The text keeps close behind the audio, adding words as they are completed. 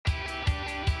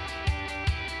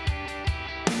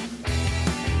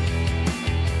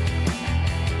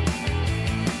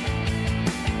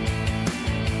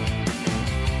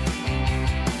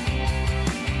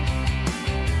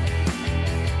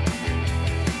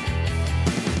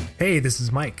Hey, this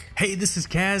is Mike. Hey, this is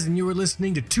Kaz, and you are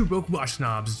listening to Two Broke Watch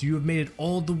Snobs. You have made it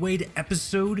all the way to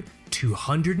episode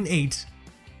 208.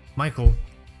 Michael,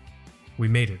 we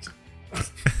made it.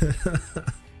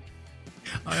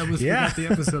 I almost forgot the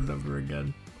episode number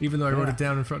again, even though I wrote it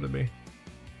down in front of me.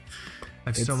 I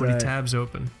have so many tabs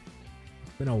open.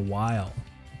 It's been a while.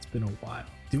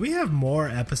 Do we have more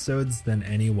episodes than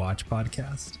any watch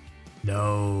podcast?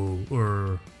 No,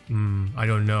 or I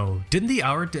don't know.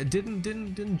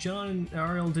 Didn't John and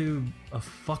Ariel do a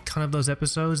fuck ton of those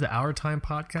episodes? The Hour Time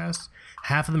podcast.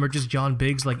 Half of them are just John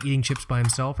Biggs like eating chips by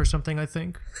himself or something. I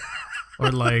think,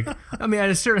 or like I mean, at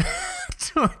a certain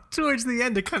towards the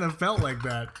end, it kind of felt like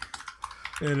that.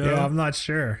 You know? Yeah, I'm not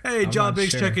sure. Hey, John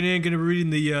Biggs checking in, gonna be reading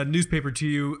the newspaper to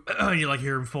you. You like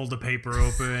hear him fold the paper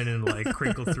open and like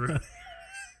crinkle through.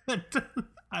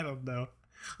 I don't know.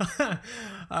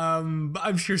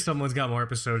 I'm sure someone's got more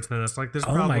episodes than us. Like, there's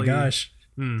probably. Oh my gosh!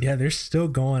 Yeah, they're still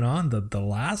going on. The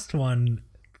last one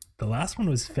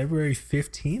was February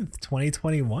 15th,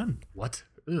 2021. What?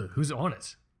 Ugh, who's on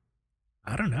it?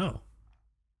 I don't know.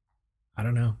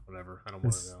 Whatever. I don't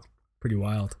want to know. Pretty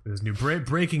wild. There's new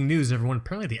breaking news, everyone.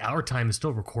 Apparently, the Hour Time is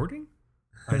still recording.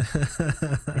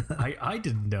 I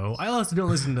didn't know. I also don't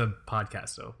listen to podcasts,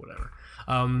 so whatever.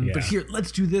 But here,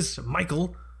 let's do this,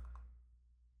 Michael.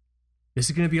 This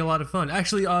is going to be a lot of fun.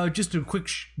 Actually, just a quick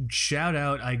shout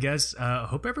out, I guess.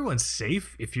 Hope everyone's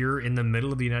safe if you're in the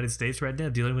middle of the United States right now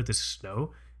dealing with the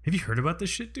snow. Have you heard about this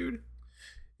shit, dude?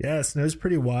 Yeah, snow's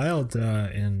pretty wild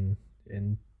in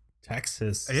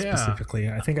Texas specifically.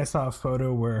 I think I saw a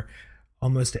photo where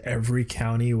almost every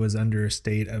county was under a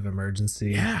state of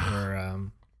emergency.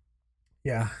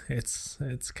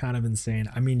 It's kind of insane.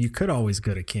 I mean, you could always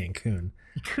go to Cancun.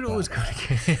 You could always go to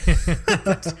Cancun.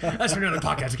 That's for another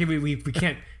podcast. Okay, we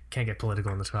can't get political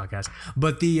on this podcast.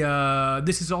 But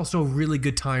this is also a really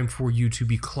good time for you to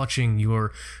be clutching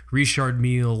your Richard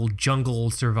Mille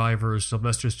Jungle Survivor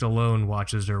Sylvester Stallone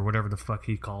watches, or whatever the fuck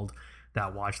he called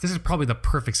that watch. This is probably the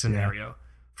perfect scenario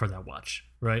for that watch,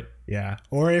 right? Yeah.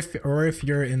 Or if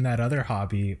you're in that other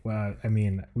hobby, I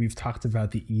mean, we've talked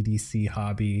about the EDC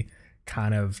hobby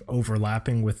kind of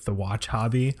overlapping with the watch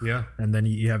hobby. Yeah. And then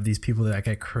you have these people that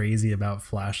get crazy about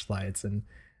flashlights, and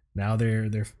now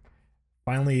they're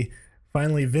finally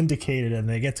vindicated, and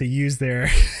they get to use their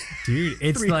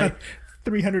it's like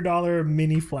 $300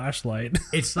 mini flashlight.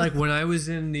 It's like when I was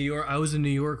in New York. I was in New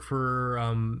York for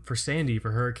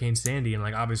Hurricane Sandy, and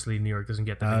like obviously New York doesn't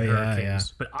get that many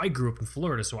hurricanes. But I grew up in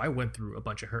Florida, so I went through a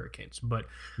bunch of hurricanes. But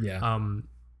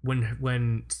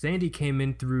when Sandy came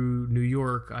in through New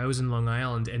York, I was in Long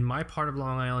Island, and my part of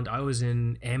Long Island, I was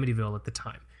in Amityville at the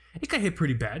time. It got hit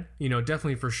pretty bad,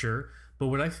 definitely for sure. But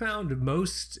what I found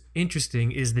most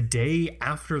interesting is the day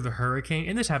after the hurricane,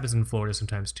 and this happens in Florida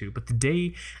sometimes too, but the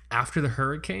day after the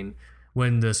hurricane,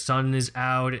 when the sun is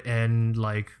out and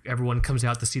like everyone comes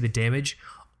out to see the damage,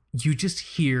 you just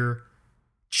hear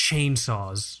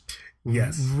chainsaws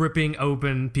ripping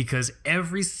open, because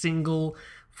every single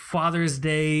Father's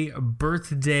Day,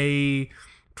 birthday,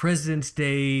 President's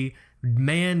Day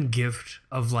man gift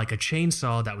of like a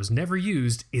chainsaw that was never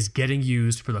used is getting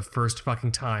used for the first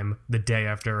fucking time the day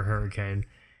after a hurricane.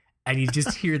 And you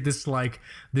just hear this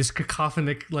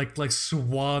cacophonic like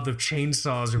swath of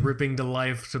chainsaws ripping to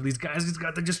life. So these guys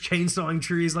they're just chainsawing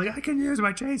trees, like, I can use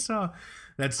my chainsaw.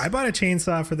 I bought a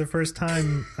chainsaw for the first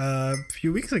time a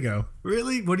few weeks ago.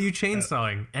 Really? What are you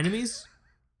chainsawing? Enemies?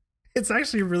 It's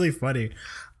actually really funny.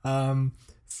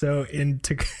 So in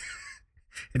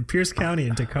Pierce County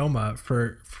in Tacoma,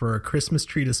 for a Christmas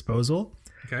tree disposal,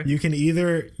 you can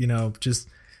either just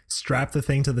strap the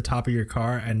thing to the top of your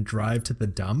car and drive to the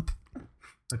dump,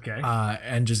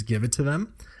 and just give it to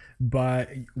them. But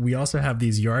we also have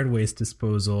these yard waste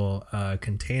disposal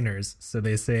containers. So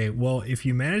they say, well, if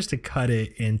you manage to cut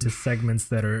it into segments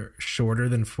that are shorter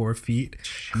than 4 feet,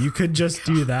 you could just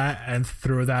do that and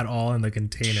throw that all in the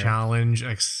container. Challenge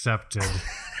accepted.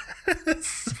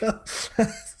 So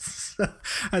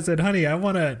I said, honey, I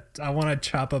want to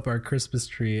chop up our Christmas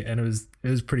tree, and it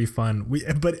was pretty fun.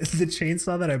 But the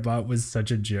chainsaw that I bought was such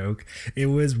a joke. It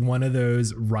was one of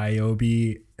those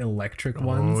Ryobi electric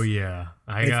ones. Oh yeah,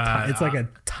 it's like a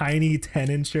tiny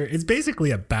 10-incher. It's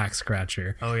basically a back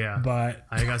scratcher. Oh yeah, but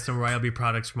I got some Ryobi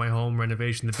products for my home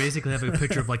renovation that basically have a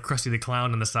picture of like Krusty the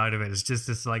Clown on the side of it.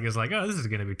 It's like oh, this is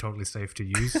gonna be totally safe to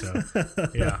use. So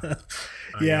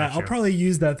yeah, I'll probably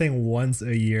use that thing once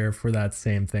a year for that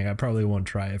same thing. I probably won't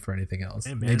try it for anything else.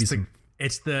 Hey, man,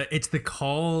 It's the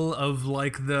call of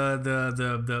like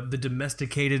the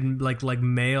domesticated like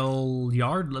male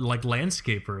yard like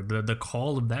landscaper. The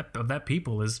call of that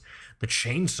people is the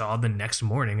chainsaw the next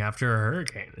morning after a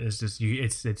hurricane. It's just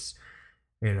it's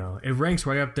you know, it ranks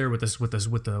right up there with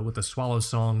the swallow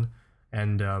song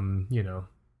and you know,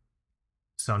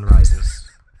 sunrises.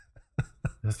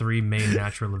 The three main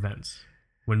natural events.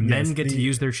 When men get to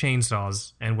use their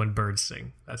chainsaws and when birds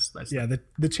sing. That's yeah,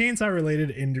 the chainsaw related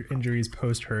injuries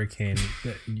post hurricane,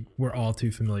 we're all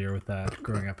too familiar with that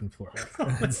growing up in Florida.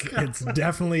 It's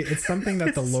definitely something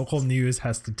that the local news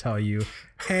has to tell you,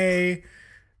 hey,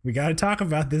 we got to talk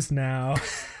about this now.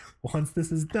 Once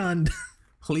this is done,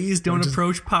 please don't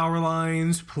approach power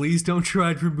lines. Please don't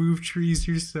try to remove trees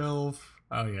yourself.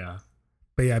 Oh yeah.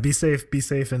 But yeah, be safe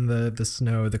in the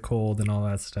snow, the cold, and all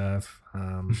that stuff.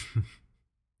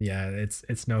 Yeah,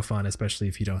 it's no fun, especially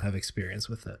if you don't have experience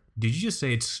with it. Did you just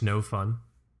say it's snow fun?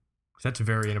 That's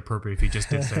very inappropriate if you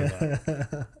just did say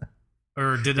that.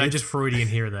 Or did I just Freudian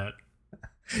hear that?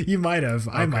 You might have.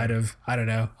 Okay. I might have. I don't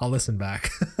know. I'll listen back.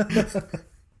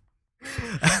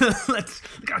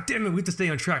 God damn it, we have to stay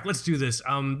on track. Let's do this.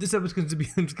 This episode's going to be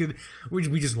good.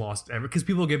 We just lost ever because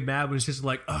people get mad when it's just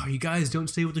like, oh, you guys don't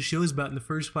say what the show's about in the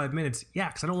first 5 minutes. Yeah,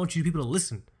 because I don't want you people to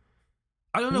listen.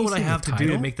 I don't know what I have to do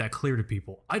to make that clear to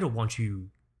people. I don't want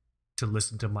you to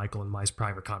listen to Michael and my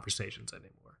private conversations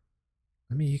anymore.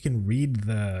 I mean, you can read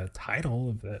the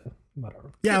title of it.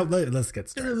 Whatever. Yeah, let's get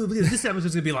started. This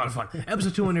episode's going to be a lot of fun.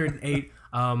 Episode 208,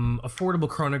 affordable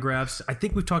chronographs. I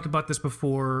think we've talked about this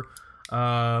before.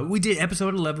 We did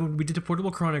episode 11. We did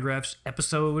affordable chronographs,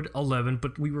 episode 11,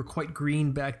 but we were quite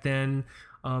green back then.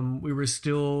 We were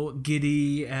still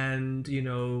giddy and, you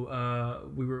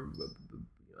know, we were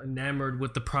enamored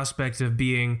with the prospect of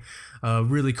being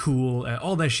really cool.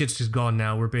 All that shit's just gone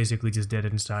now. We're basically just dead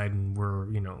inside and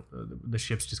we're, you know, the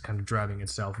ship's just kind of driving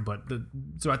itself. But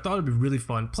so I thought it'd be really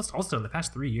fun. Plus also in the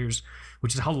past 3 years,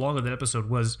 which is how long that episode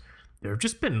was, there have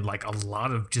just been like a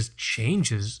lot of just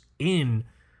changes in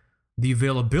the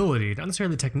availability, not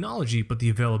necessarily technology, but the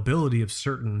availability of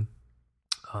certain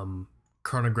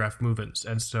chronograph movements.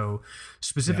 And so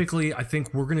specifically, yeah. I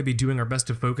think we're going to be doing our best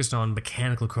to focus on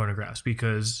mechanical chronographs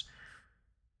because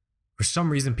for some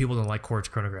reason people don't like quartz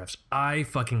chronographs. I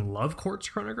fucking love quartz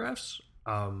chronographs.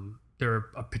 They're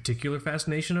a particular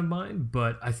fascination of mine,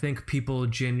 but I think people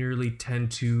generally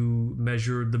tend to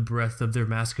measure the breadth of their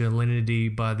masculinity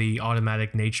by the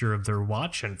automatic nature of their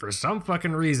watch. And for some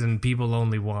fucking reason, people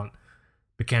only want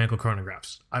mechanical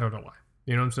chronographs. I don't know why.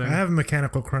 You know what I'm saying? I have a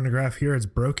mechanical chronograph here. It's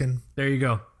broken. There you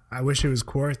go. I wish it was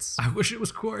quartz. I wish it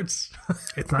was quartz.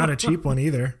 It's not a cheap one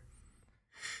either.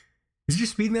 Is your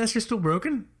Speedmaster still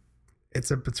broken?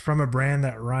 It's from a brand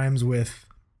that rhymes with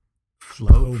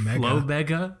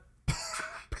Flowmega.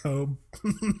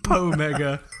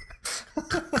 Pomega.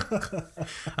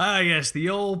 Yes, the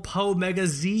old Pomega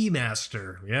Z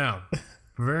Master. Yeah,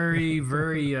 very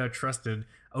very trusted.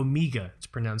 Omega. It's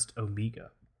pronounced Omega.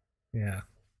 Yeah.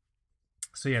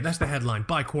 So yeah, that's the headline.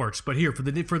 Buy quartz. But here for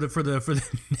the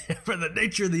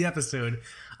nature of the episode,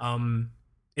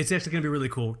 it's actually going to be really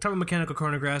cool. Talking about mechanical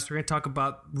chronographs, we're going to talk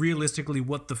about realistically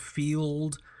what the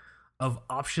field of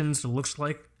options looks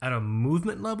like at a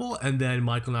movement level, and then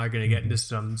Michael and I are going to get into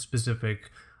some specific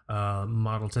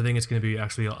models. I think it's going to be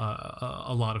actually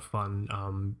a lot of fun.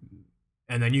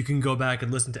 And then you can go back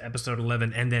and listen to episode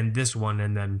 11 and then this one,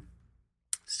 and then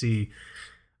see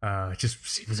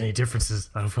if there's any differences.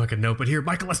 I don't fucking know. But here,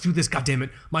 Michael, let's do this. God damn it,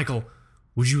 Michael,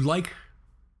 would you like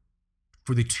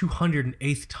for the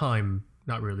 208th time?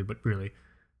 Not really, but really,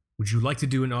 would you like to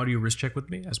do an audio wrist check with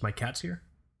me as my cat's here?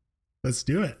 Let's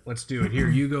do it. Let's do it. Here,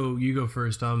 you go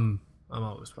first. I'm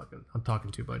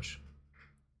talking too much.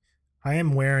 I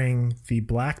am wearing the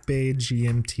Black Bay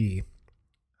GMT.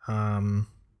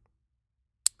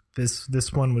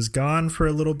 This one was gone for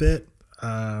a little bit.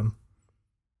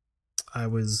 I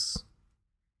was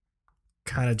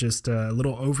kind of just a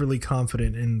little overly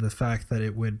confident in the fact that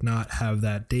it would not have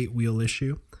that date wheel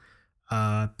issue.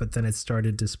 But then it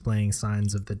started displaying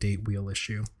signs of the date wheel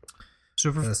issue.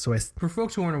 So for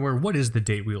folks who aren't aware, what is the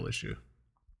date wheel issue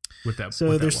with that? So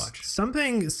with there's that watch?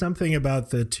 something about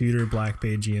the Tudor Black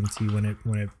Bay GMT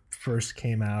when it first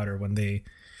came out, or when they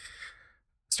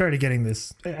started getting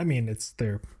this. I mean, it's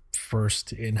their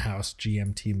first in-house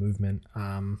GMT movement.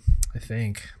 I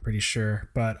think, pretty sure,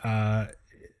 but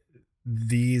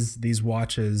these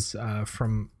watches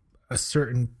from a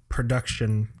certain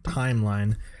production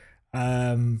timeline,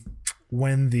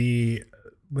 when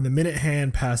the minute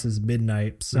hand passes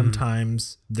midnight,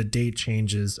 sometimes the date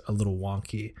changes a little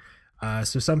wonky.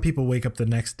 So some people wake up the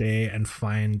next day and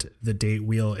find the date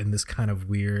wheel in this kind of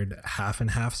weird half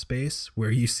and half space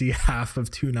where you see half of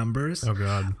two numbers. Oh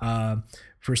God.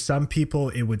 For some people,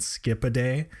 it would skip a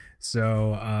day.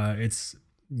 So it's,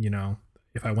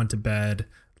 if I went to bed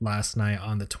last night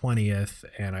on the 20th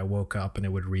and I woke up and it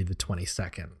would read the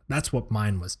 22nd. That's what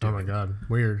mine was doing. Oh my God.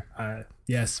 Weird.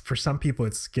 Yes. For some people,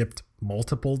 it skipped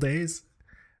multiple days.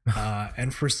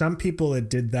 And for some people, it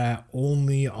did that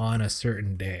only on a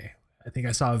certain day. I think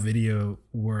I saw a video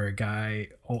where a guy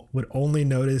would only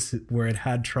notice where it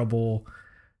had trouble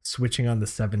switching on the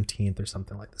 17th or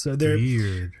something like that. So they're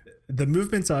weird. The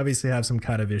movements obviously have some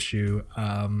kind of issue.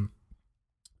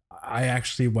 I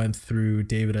actually went through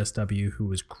David SW, who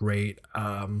was great.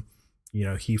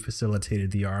 He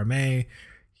facilitated the RMA.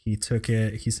 He took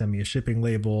it. He sent me a shipping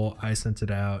label. I sent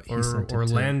it out. He sent it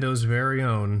Orlando's very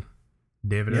own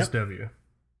David SW.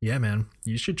 Yeah, man.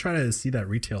 You should try to see that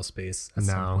retail space at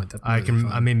some point. I can.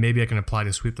 Fun. I mean, maybe I can apply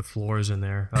to sweep the floors in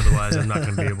there. Otherwise, I'm not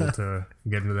going to be able to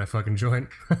get into that fucking joint.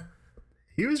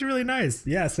 He was really nice.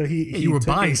 Yeah. So you were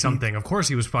buying something. Of course,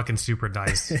 he was fucking super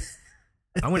nice.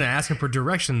 I'm going to ask him for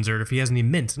directions or if he has any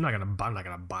mints. I'm not going to buy.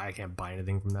 I can't buy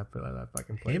anything from that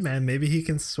fucking place. Hey, man. Maybe he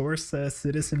can source a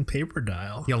Citizen Paper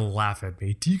Dial. He'll laugh at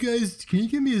me. Can you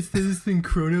give me a Citizen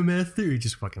Chronomaster? He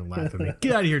just fucking laugh at me.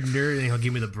 Get out of here, nerd. And he'll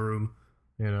give me the broom.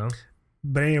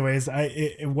 But anyways,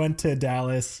 it went to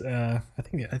Dallas. I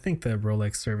think the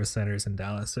Rolex service center is in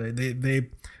Dallas. So they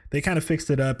kind of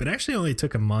fixed it up. It actually only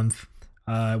took a month.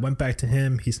 I went back to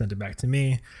him. He sent it back to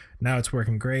me. Now it's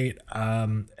working great.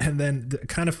 And then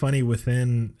kind of funny,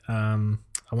 within I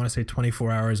want to say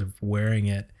 24 hours of wearing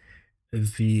it,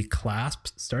 the clasp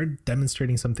started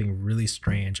demonstrating something really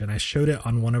strange. And I showed it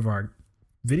on one of our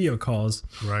video calls,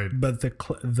 right? But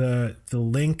the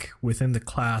link within the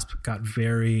clasp got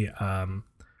very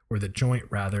or the joint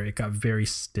rather, it got very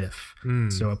stiff.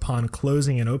 So upon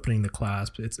closing and opening the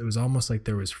clasp, it was almost like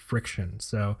there was friction.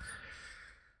 So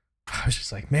I was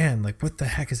just like, man, like what the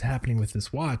heck is happening with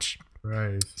this watch?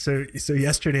 Right. So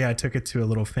yesterday I took it to a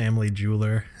little family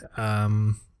jeweler.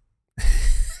 And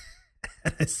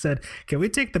I said, can we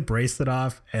take the bracelet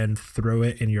off and throw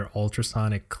it in your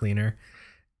ultrasonic cleaner?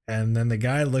 And then the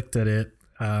guy looked at it.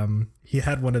 He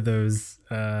had one of those.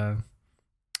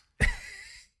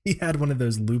 He had one of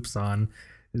those loops on.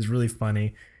 It was really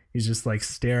funny. He's just like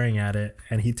staring at it,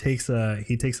 and he takes a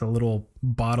little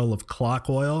bottle of clock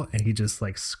oil and he just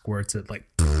like squirts it like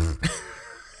right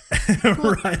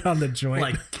on the joint,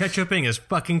 like ketchuping his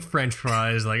fucking French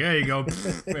fries. Like there you go,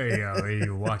 there you go.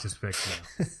 Your watch is fixed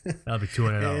now. That'll be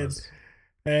 $200.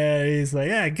 And he's like,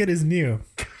 yeah, good as new.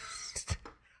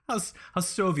 How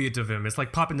Soviet of him. It's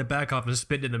like popping the back off and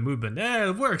spitting in the movement.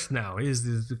 It works now. It's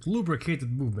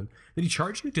lubricated movement. Did he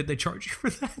charge you? Did they charge you for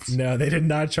that? No, they did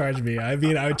not charge me. I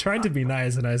mean, I tried to be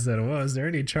nice and I said, well, is there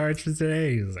any charge for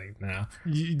today? He was like, no.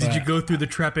 Did you go through the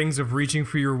trappings of reaching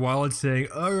for your wallet saying,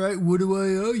 all right, what do I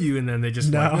owe you? And then they just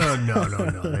no. Like, no.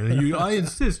 I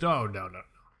insist. Oh, no.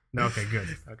 Okay, good.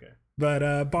 Okay.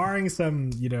 But barring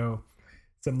some,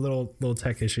 some little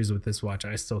tech issues with this watch,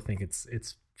 I still think it's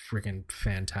freaking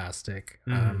fantastic.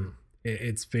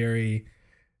 It's very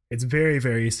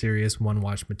very serious one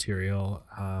watch material.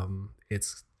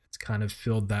 It's kind of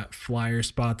filled that flyer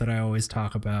spot that I always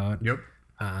talk about. Yep.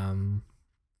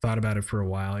 Thought about it for a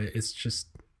while. It's just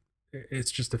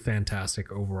a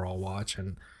fantastic overall watch,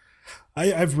 and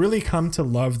I've really come to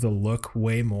love the look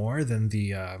way more than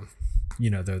the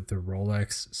the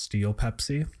Rolex Steel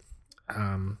Pepsi,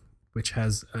 which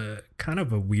has a kind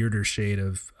of a weirder shade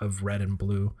of red and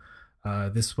blue.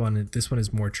 This one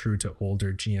is more true to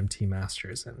older GMT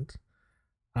Masters, and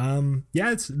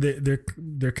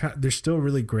they're still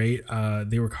really great.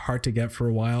 They were hard to get for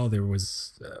a while. There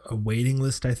was a waiting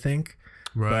list, I think.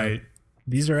 Right. But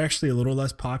these are actually a little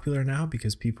less popular now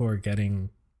because people are getting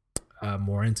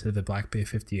more into the Black Bay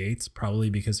 58s, probably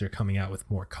because they're coming out with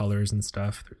more colors and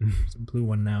stuff. There's a blue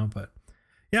one now, but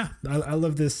yeah, I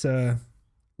love this.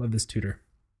 Love this Tudor.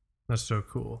 That's so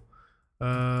cool.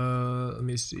 Let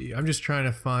me see. I'm just trying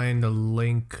to find a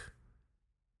link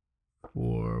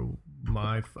for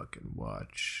my fucking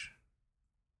watch.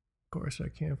 Of course, I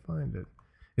can't find it.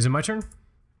 Is it my turn?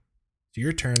 It's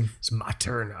your turn. It's my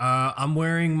turn. I'm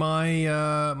wearing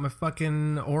my my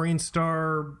fucking Orient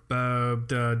Star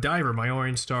the diver. My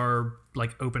Orient Star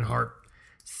like open heart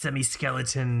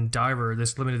semi-skeleton diver.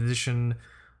 This limited edition.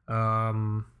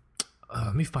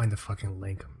 Let me find the fucking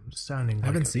link. I'm sounding like I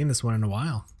haven't seen this one in a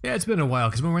while. Yeah, it's been a while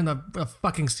because we're wearing the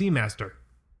fucking Seamaster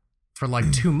for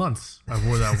like 2 months. I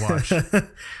wore that watch.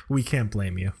 We can't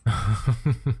blame you.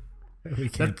 We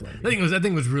can't blame I think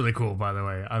it was really cool, by the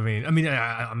way.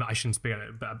 I shouldn't speak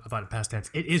about it past tense.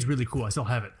 It is really cool. I still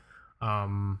have it.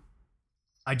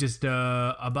 I just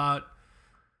about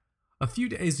a few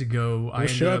days ago, we'll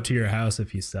show up to your house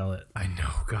if you sell it. I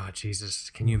know. God, Jesus,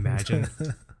 can you imagine?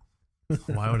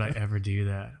 Why would I ever do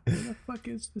that? What the fuck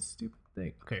is this stupid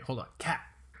thing? Okay, hold on. Cat,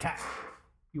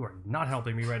 you are not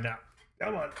helping me right now.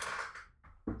 Come on.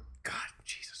 God,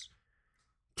 Jesus.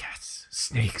 Cats,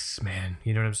 snakes, man.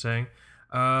 You know what I'm saying?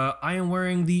 I am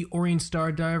wearing the Orient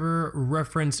Star Diver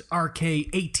reference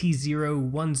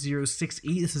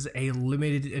RK8T0106E. This is a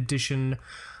limited edition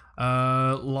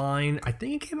line. I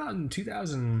think it came out in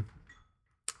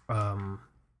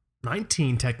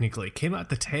 2019, technically. It came out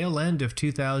the tail end of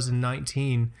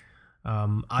 2019.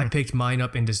 I picked mine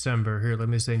up in December. Here, let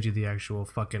me send you the actual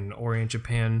fucking Orient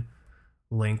Japan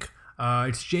link.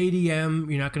 It's JDM.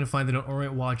 You're not going to find it on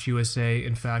Orient Watch USA.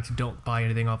 In fact, don't buy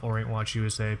anything off Orient Watch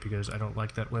USA because I don't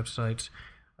like that website.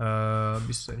 Let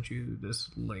me send you this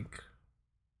link.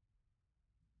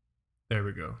 There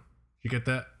we go. You get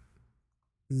that?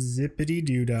 Zippity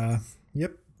doodah.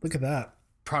 Yep, look at that.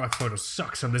 Product photo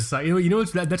sucks on this site. You know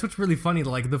that's what's really funny.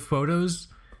 Like the photos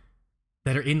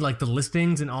that are in like the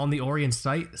listings and on the Orient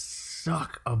site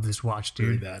suck of this watch, dude.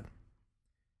 Really bad.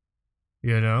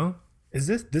 You know? Is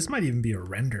this might even be a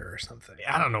render or something?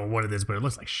 I don't know what it is, but it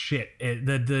looks like shit.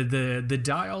 The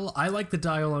dial, I like the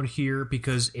dial on here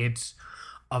because it's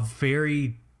a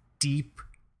very deep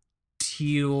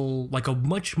teal, like a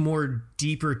much more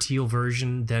deeper teal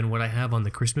version than what I have on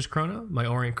the Christmas chrono, my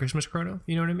Orient Christmas chrono.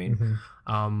 You know what I mean?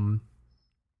 Mm-hmm.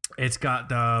 It's got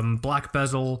black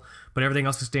bezel, but everything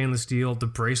else is stainless steel. The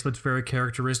bracelet's very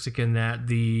characteristic in that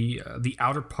the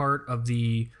outer part of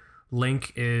the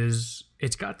link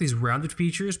it's got these rounded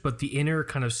features, but the inner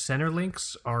kind of center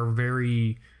links are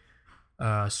very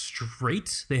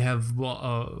straight. They have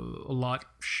a lot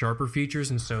sharper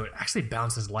features, and so it actually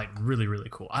bounces light really, really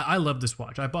cool. I love this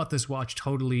watch. I bought this watch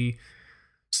totally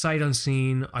sight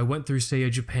unseen. I went through Seiya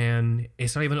Japan.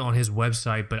 It's not even on his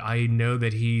website, but I know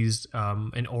that he's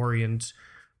an Orient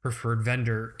preferred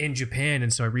vendor in Japan,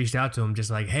 and so I reached out to him just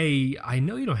like, hey, I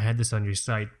know you don't have this on your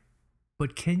site,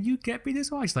 but can you get me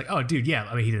this watch? He's like, oh, dude, yeah.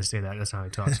 I mean, he didn't say that. That's how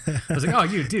he talks. I was like, oh,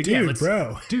 dude, yeah,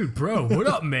 bro. Dude, bro, what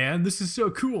up, man? This is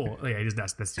so cool. Yeah,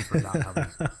 that's super not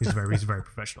how he's very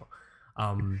professional.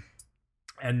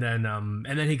 And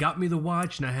then he got me the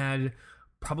watch, and I had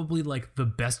probably like the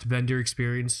best vendor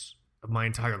experience of my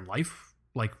entire life,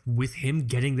 like with him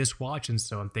getting this watch. And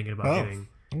so I'm thinking about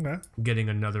getting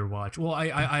another watch. Well,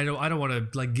 I don't want to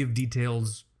like give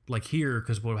details like here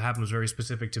because what happened was very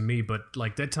specific to me, but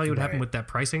like did I tell you what happened with that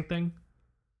pricing thing?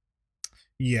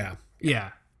 Yeah,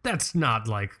 that's not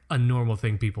like a normal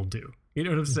thing people do. You know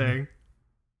what I'm saying?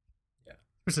 Yeah.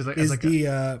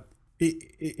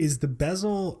 Is the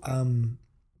bezel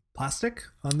plastic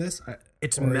on this?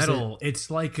 It's metal. It's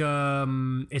like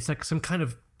some kind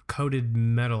of coated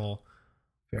metal.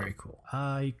 Very cool.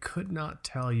 I could not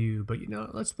tell you, but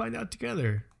let's find out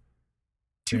together.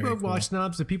 Two Broke Watch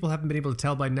Snobs that people haven't been able to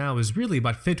tell by now is really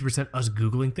about 50% us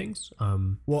Googling things.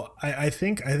 Well, I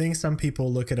think some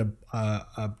people look at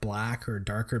a black or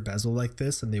darker bezel like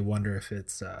this and they wonder if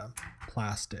it's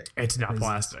plastic. It's not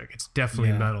plastic. It's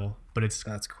definitely metal, but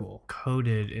that's cool.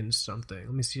 Coated in something.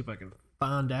 Let me see if I can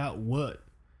find out what.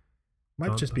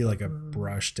 Might just be like a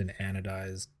brushed and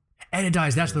anodized.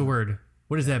 Anodized, that's the word.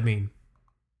 What does that mean?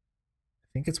 I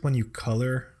think it's when you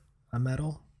color a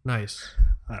metal. Nice.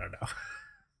 I don't know.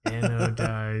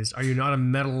 Anodized. Are you not a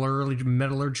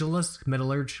metallurgist? I'm not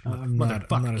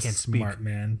a smart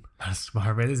man. Not a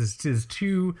smart man. This is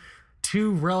two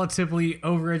relatively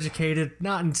overeducated,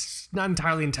 not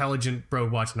entirely intelligent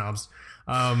Broke Watch Snobs.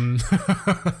 We're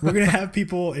gonna have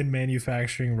people in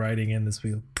manufacturing writing in this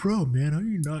week. Bro, man, how do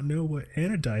you not know what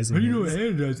anodizing is? How do you know what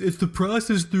anodizing is? It's the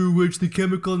process through which the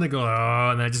chemical, and they go, oh,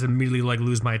 and I just immediately like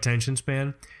lose my attention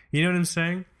span. You know what I'm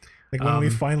saying? Like when we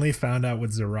finally found out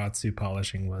what Zaratsu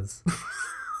polishing was.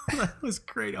 That was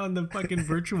great on the fucking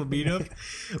virtual meetup.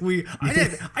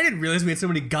 I didn't realize we had so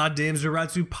many goddamn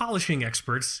Zaratsu polishing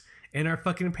experts in our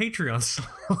fucking Patreon.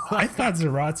 I thought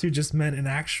Zaratsu just meant an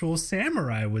actual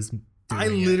samurai was doing I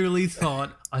literally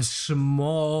thought a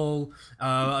small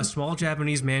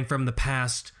Japanese man from the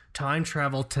past time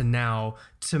traveled to now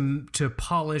to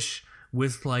polish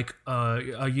with like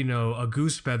a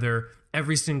goose feather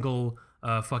every single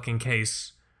fucking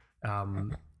case,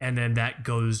 and then that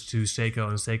goes to Seiko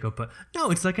and Seiko. But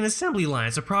no, it's like an assembly line.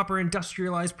 It's a proper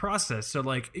industrialized process. So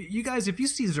like you guys, if you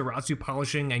see Zaratsu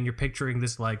polishing and you're picturing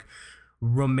this like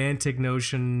romantic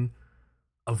notion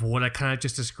of what I kind of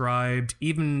just described,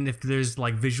 even if there's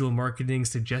like visual marketing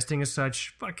suggesting as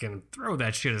such, fucking throw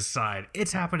that shit aside.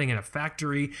 It's happening in a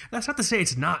factory. That's not to say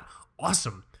it's not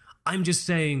awesome. I'm just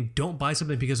saying don't buy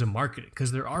something because of marketing,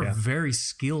 because there are very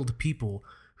skilled people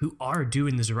who are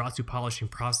doing the Zaratsu polishing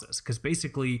process, because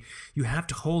basically you have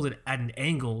to hold it at an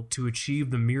angle to achieve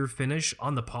the mirror finish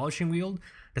on the polishing wheel.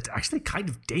 That's actually kind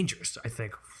of dangerous, I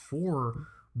think, for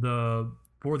the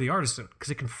artisan,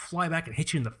 because it can fly back and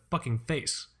hit you in the fucking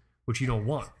face, which you don't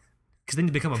want, because then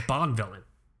you become a Bond villain,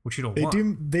 which you don't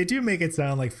want. They do make it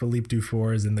sound like Philippe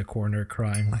Dufour is in the corner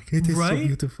crying like, it is so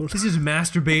beautiful. He's just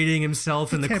masturbating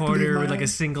himself in the corner with like a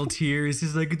single tear. He's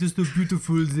just like, it is so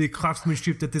beautiful, the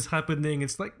craftsmanship that is happening.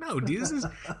 It's like, no, dude, this is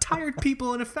tired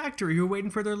people in a factory who are waiting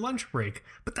for their lunch break.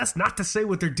 But that's not to say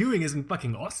what they're doing isn't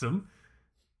fucking awesome.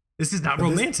 This is not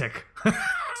romantic.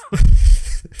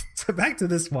 So back to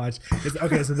this watch.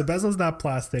 Okay, so the bezel's not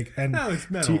plastic, and no, it's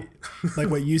metal. Like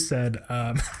what you said,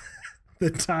 the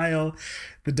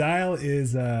dial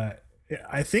is.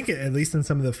 I think at least in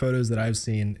some of the photos that I've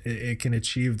seen, it can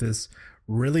achieve this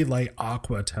really light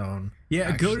aqua tone. Yeah,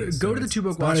 actually. go to the Two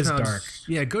Book Watch dark.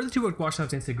 Yeah, go to the Two Book Watch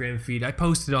Snobs Instagram feed. I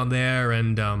posted on there,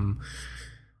 and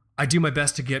I do my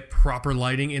best to get proper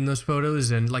lighting in those photos.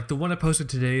 And like the one I posted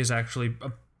today is actually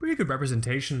a pretty good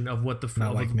representation of what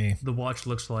the watch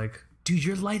looks like. Dude,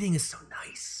 your lighting is so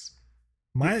nice.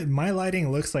 My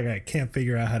lighting looks like I can't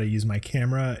figure out how to use my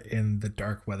camera in the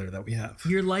dark weather that we have.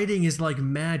 Your lighting is like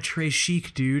mad Trey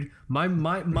Chic, dude.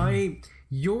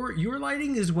 Your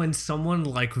lighting is when someone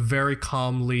like very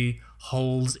calmly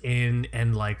holds in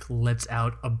and like lets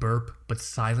out a burp, but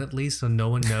silently, so no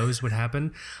one knows what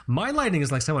happened. My lighting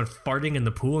is like someone farting in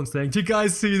the pool and saying, "Do you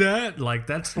guys see that?" Like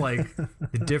that's like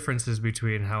the differences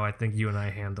between how I think you and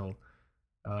I handle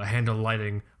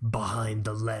lighting behind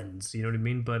the lens. You know what I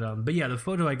mean? But yeah, the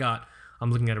photo I got,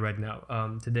 I'm looking at it right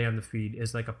now, today on the feed,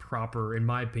 is like a proper, in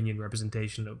my opinion,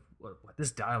 representation of what this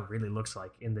dial really looks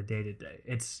like in the day to day.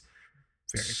 It's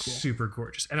very cool. Super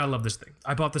gorgeous. And I love this thing.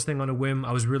 I bought this thing on a whim.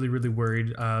 I was really, really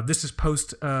worried. This is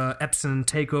post Epson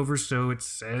takeover, so it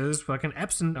says fucking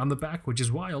Epson on the back, which is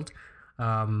wild.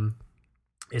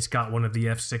 It's got one of the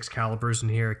F6 calibers in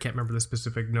here. I can't remember the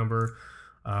specific number.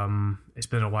 It's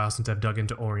been a while since I've dug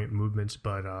into Orient movements,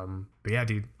 but yeah,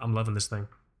 dude, I'm loving this thing.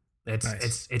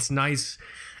 It's nice.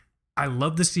 I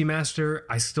love the Seamaster.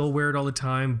 I still wear it all the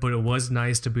time, but it was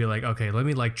nice to be like, okay, let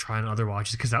me like try on other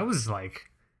watches, because I was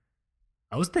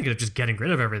thinking of just getting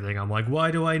rid of everything. I'm like,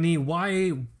 why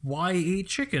eat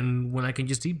chicken when I can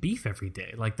just eat beef every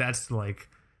day? Like that's like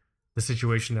the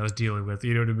situation I was dealing with,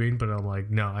 you know what I mean? But I'm like,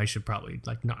 no, I should probably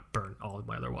like not burn all of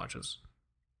my other watches.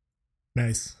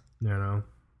 Nice. You know,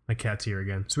 my cat's here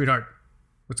again. Sweetheart,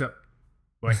 what's up?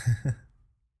 Boy,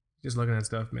 just looking at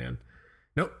stuff, man.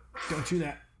 Nope, don't chew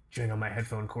that. Chewing on my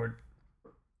headphone cord.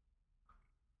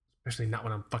 Especially not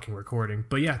when I'm fucking recording.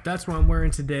 But yeah, that's what I'm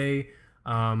wearing today.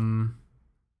 I'm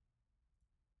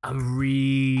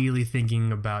really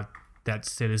thinking about that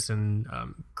Citizen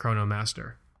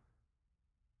Chronomaster.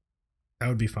 That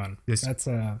would be fun. That's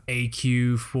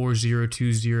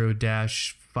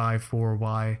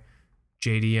AQ4020-54Y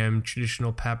JDM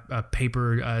traditional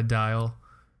paper dial.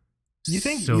 You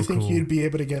think cool. You'd be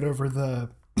able to get over the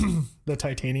the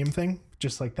titanium thing?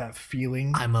 Just like that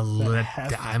feeling. I'm a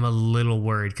little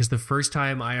worried, because the first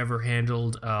time I ever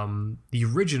handled the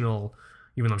original,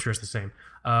 even though I'm sure it's the same,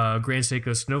 Grand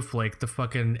Seiko Snowflake, the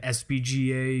fucking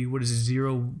SBGA, what is it,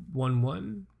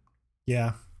 011?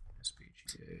 Yeah.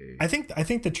 SBGA. I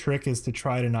think the trick is to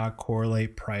try to not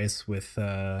correlate price with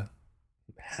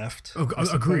heft. Oh,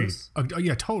 agreed.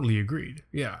 Yeah, totally agreed.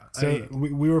 Yeah. So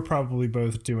we were probably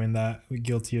both doing that,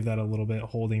 guilty of that a little bit,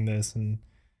 holding this and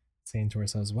saying to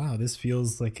ourselves, wow, this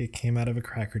feels like it came out of a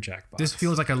Cracker Jack box. This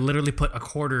feels like I literally put a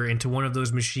quarter into one of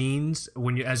those machines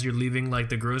as you're leaving like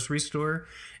the grocery store,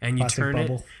 and you turn it,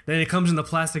 then it comes in the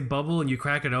plastic bubble and you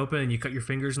crack it open and you cut your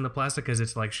fingers in the plastic because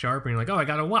it's like sharp, and you're like, oh, I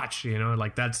got a watch, you know,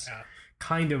 like that's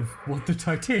kind of what the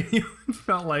titanium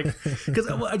felt like, because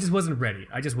I just wasn't ready.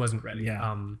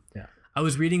 Yeah. I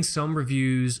was reading some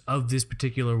reviews of this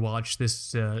particular watch,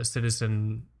 this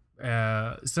Citizen.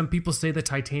 Some people say the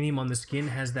titanium on the skin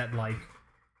has that like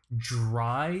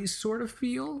dry sort of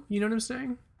feel. You know what I'm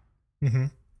saying? Mm-hmm.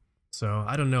 So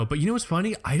I don't know, but you know what's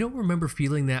funny? I don't remember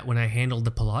feeling that when I handled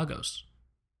the Pelagos.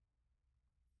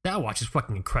 That watch is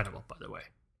fucking incredible, by the way.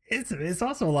 It's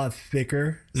also a lot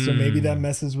thicker, so maybe that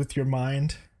messes with your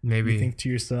mind. Maybe you think to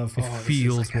yourself, it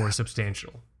feels more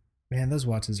substantial. Man, those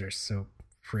watches are so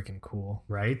freaking cool,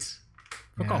 right?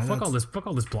 Fuck all this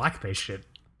black base shit.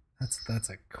 That's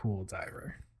a cool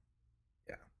diver.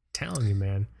 Yeah, telling you,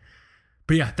 man.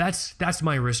 But yeah, that's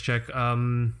my wrist check.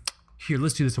 Here,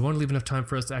 let's do this. I want to leave enough time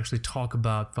for us to actually talk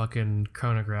about fucking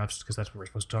chronographs because that's what we're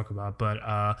supposed to talk about.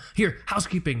 But here,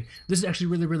 housekeeping. This is actually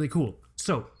really, really cool.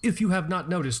 So if you have not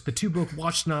noticed, the Two Broke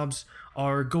Watch Snobs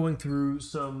are going through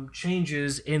some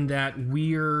changes in that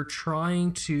we're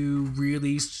trying to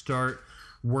really start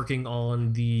working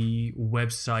on the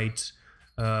website.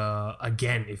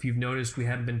 Again, if you've noticed, we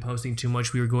haven't been posting too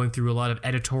much. We were going through a lot of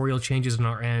editorial changes on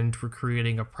our end. We're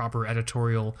creating a proper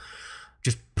editorial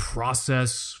just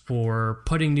process for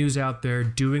putting news out there,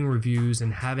 doing reviews,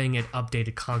 and having it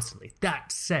updated constantly.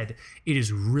 That said, it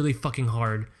is really fucking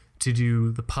hard to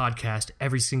do the podcast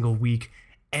every single week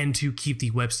and to keep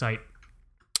the website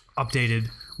updated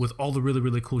with all the really,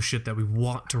 really cool shit that we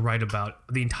want to write about.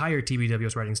 The entire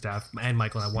TBWS writing staff and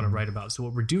Michael and I want to write about. So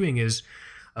what we're doing is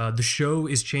the show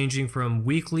is changing from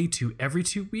weekly to every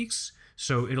 2 weeks.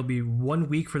 So it'll be 1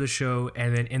 week for the show,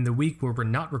 and then in the week where we're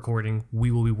not recording, we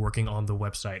will be working on the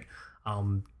website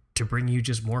to bring you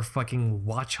just more fucking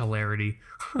watch hilarity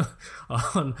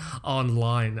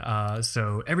online.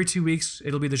 So every 2 weeks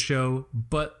it'll be the show,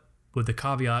 but with the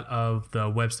caveat of the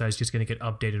website's just going to get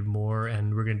updated more,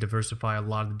 and we're going to diversify a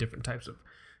lot of the different types of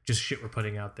just shit we're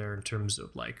putting out there in terms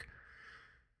of like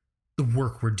the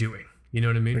work we're doing. You know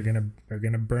what I mean? They're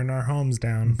gonna burn our homes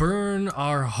down. Burn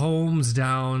our homes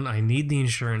down. I need the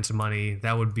insurance money.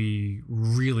 That would be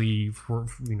really for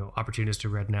opportunist to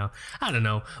read now. I don't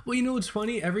know. Well, you know what's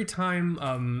funny? Every time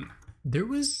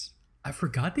I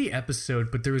forgot the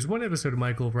episode, but there was one episode of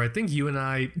Michael where I think you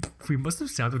and we must have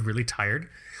sounded really tired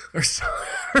or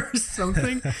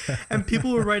something, and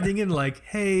people were writing in like,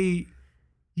 "Hey,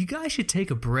 you guys should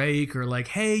take a break," or like,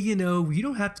 "Hey, you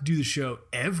don't have to do the show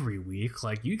every week.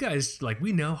 Like, you guys, like,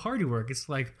 we know how hard you work." It's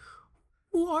like,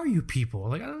 who are you people?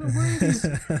 Like, I don't know where are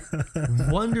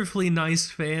these wonderfully nice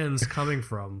fans coming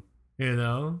from,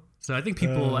 So I think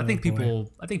people, I think people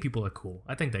are cool.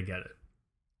 I think they get it.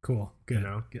 Cool. Good.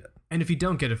 Good. And if you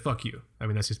don't get it, fuck you. I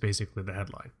mean, that's just basically the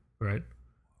headline, right?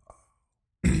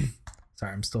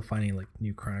 Sorry, I'm still finding like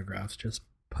new chronographs just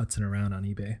putzing around on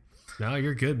eBay. No,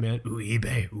 you're good, man. Ooh,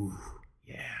 eBay. Ooh,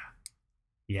 yeah.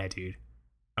 Yeah, dude.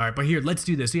 All right, but here, let's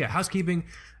do this. So yeah, housekeeping.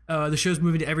 The show's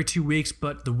moving to every 2 weeks,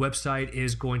 but the website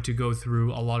is going to go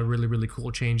through a lot of really, really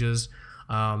cool changes.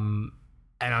 And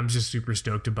I'm just super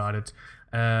stoked about it.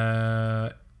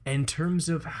 In terms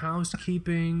of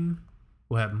housekeeping,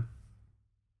 what happened?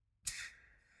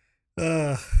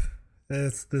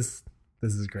 This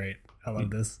is great. I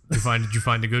love this. Did you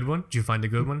find a good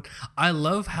one? I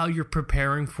love how you're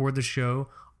preparing for the show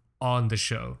on the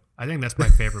show. I think that's my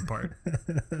favorite part.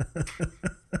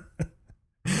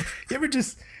 You ever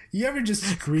just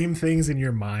scream things in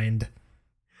your mind?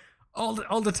 All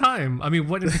the time. I mean,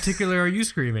 what in particular are you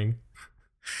screaming?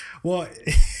 Well,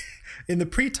 in the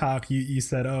pre-talk, you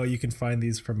said, "Oh, you can find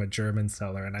these from a German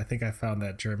seller," and I think I found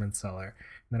that German seller.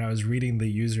 And then I was reading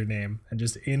the username, and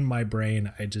just in my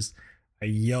brain, I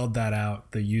yelled that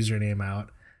out, the username out,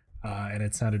 and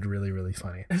it sounded really, really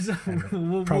funny.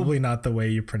 Probably not the way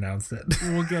you pronounce it.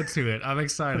 We'll get to it. I'm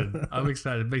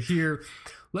excited. But here,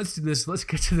 let's do this. Let's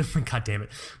get to the... God damn it.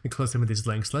 Let me close some of these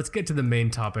links. Let's get to the main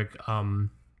topic.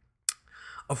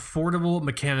 Affordable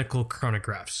mechanical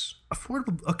chronographs.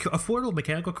 Affordable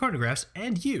mechanical chronographs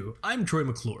and you. I'm Troy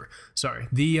McClure. Sorry.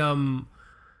 The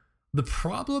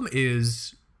problem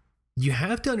is... You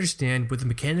have to understand with the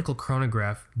mechanical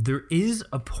chronograph, there is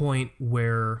a point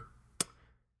where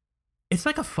it's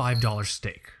like a $5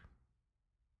 steak.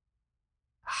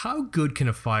 How good can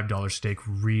a $5 steak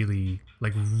really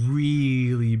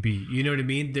be? You know what I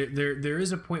mean? There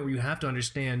is a point where you have to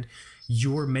understand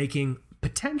you're making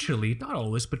potentially, not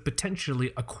always, but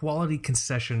potentially a quality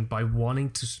concession by wanting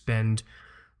to spend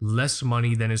less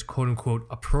money than is quote unquote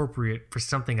appropriate for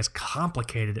something as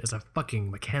complicated as a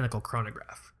fucking mechanical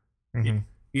chronograph. Mm-hmm.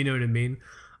 You know what I mean?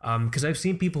 Because I've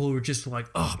seen people who are just like,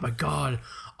 "Oh my god,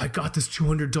 I got this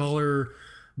 $200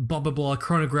 blah blah blah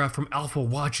chronograph from Alpha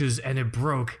Watches and it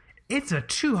broke." It's a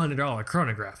 $200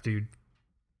 chronograph, dude.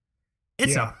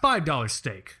 It's a $5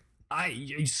 steak.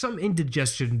 Some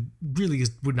indigestion really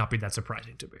would not be that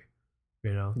surprising to me.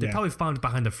 They probably found it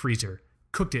behind the freezer,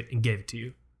 cooked it, and gave it to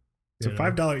you. So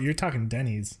 $5. You're talking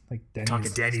Denny's, like Denny's.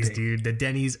 Talking Denny's, steak. Dude. The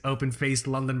Denny's open-faced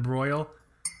London broil.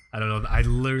 I don't know. I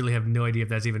literally have no idea if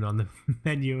that's even on the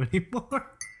menu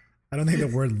anymore. I don't think the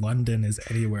word London is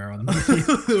anywhere on the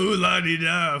menu. Ooh,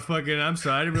 la-di-da. Fucking, I'm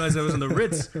sorry. I didn't realize that was on the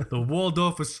Ritz, the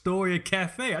Waldorf Astoria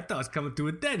Cafe. I thought it was coming through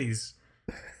a Denny's.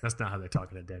 That's not how they're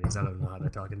talking at Denny's. I don't know how they're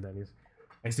talking Denny's.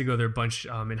 I used to go there a bunch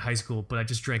in high school, but I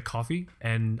just drank coffee,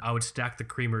 and I would stack the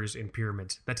creamers in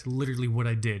pyramids. That's literally what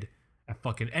I did.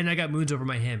 And I got moons over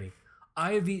my hammy.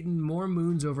 I've eaten more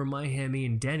moons over my Hammy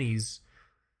and Denny's.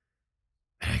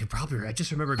 I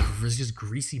just remember it was just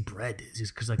greasy bread. It's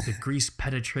just because like the grease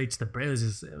penetrates the bread. It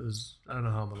was I don't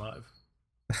know how I'm alive.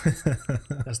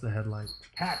 That's the headline.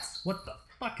 Cats, what the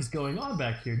fuck is going on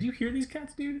back here? Do you hear these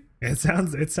cats, dude? It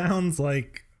sounds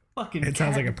like fucking. It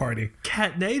sounds like a party.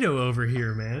 Catnado over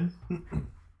here, man.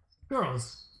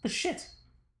 Girls, the shit.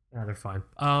 Nah, they're fine.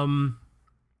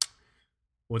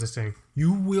 What's it saying?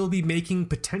 You will be making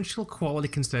potential quality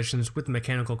concessions with the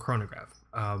mechanical chronograph.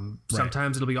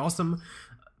 Sometimes it'll be awesome.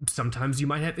 Sometimes you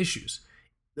might have issues.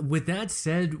 With that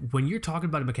said, when you're talking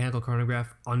about a mechanical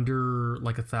chronograph under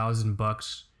like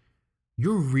 $1,000,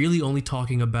 you're really only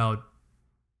talking about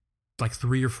like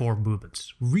 3 or 4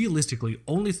 movements. Realistically,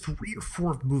 only 3 or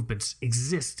 4 movements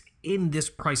exist in this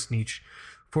price niche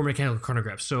for mechanical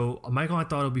chronographs. So, Michael, I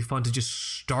thought it would be fun to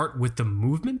just start with the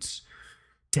movements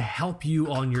to help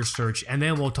you on your search, and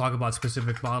then we'll talk about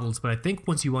specific models. But I think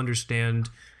once you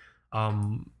understand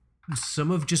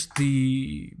some of just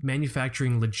the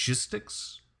manufacturing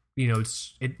logistics,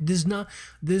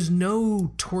 there's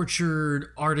no tortured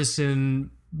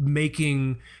artisan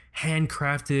making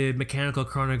handcrafted mechanical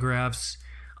chronographs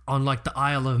on like the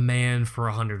Isle of Man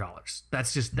for $100.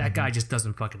 That's just that guy just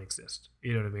doesn't fucking exist.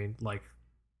 You know what I mean? Like,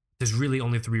 there's really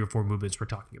only 3 or 4 movements we're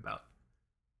talking about.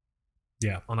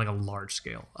 Yeah, on like a large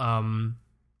scale. The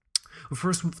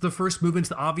first movement's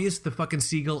the obvious, the fucking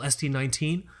Seagull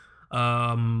ST19.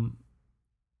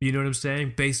 You know what I'm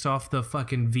saying? Based off the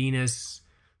fucking Venus.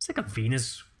 It's like a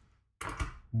Venus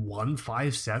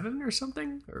 157 or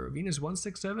something, or a Venus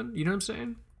 167. You know what I'm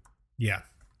saying? Yeah.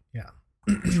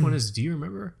 Which one is? Do you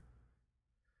remember?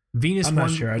 Venus. I'm not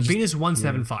sure. Venus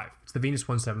 175. Yeah. It's the Venus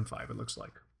 175. It looks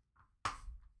like.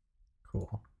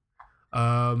 Cool.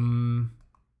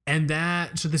 And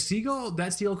that the Seagull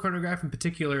chronograph in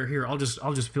particular here, I'll just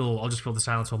fill the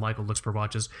silence while Michael looks for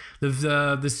watches.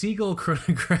 The Seagull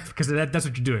chronograph, because that's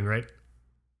what you're doing, right?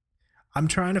 I'm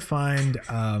trying to find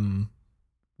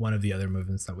one of the other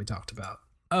movements that we talked about.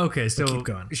 Okay, so keep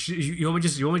going. You want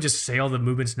me to just say all the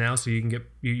movements now so you can get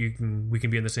we can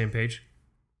be on the same page?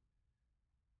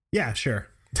 Yeah, sure.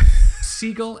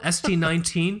 Seagull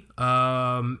ST19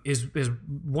 is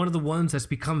one of the ones that's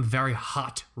become very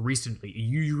hot recently.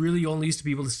 You really only used to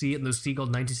be able to see it in those Seagull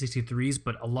 1963s,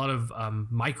 but a lot of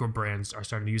micro brands are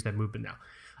starting to use that movement now.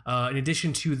 In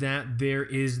addition to that, there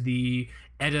is the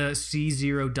ETA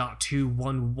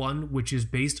C0.211, which is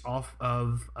based off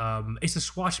of it's a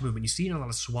swatch movement. You see it in a lot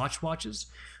of Swatch watches.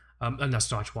 Not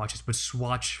Swatch watches, but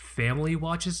Swatch family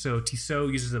watches. So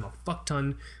Tissot uses them a fuck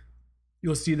ton.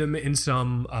 You'll see them in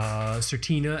some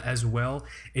Certina as well.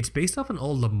 It's based off an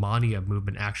old Lemania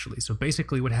movement, actually. So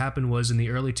basically what happened was in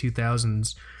the early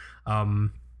 2000s, I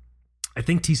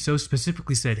think Tissot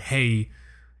specifically said, hey,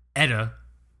 ETA,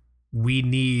 we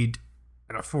need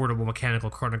an affordable mechanical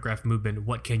chronograph movement.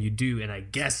 What can you do? And I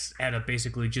guess ETA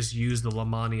basically just used the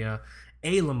Lemania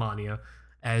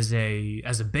as a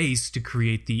base to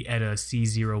create the ETA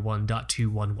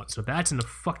C01.211. So that's in a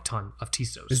fuck ton of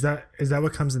Tissots. Is that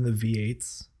what comes in the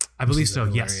V8s? I believe so,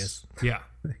 yes. Yeah.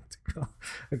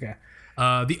 Okay.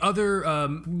 The other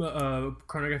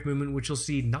chronograph movement, which you'll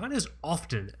see not as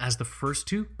often as the first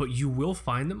two, but you will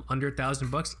find them under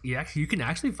 $1,000. You can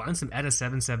actually find some ETA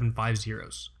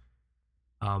 7750s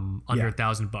under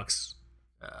 $1,000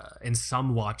 in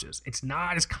some watches. It's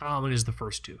not as common as the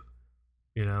first two,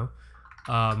 you know?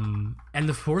 And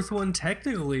the fourth one,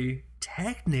 technically,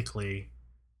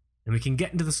 and we can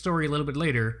get into the story a little bit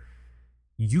later,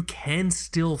 you can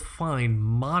still find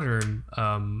modern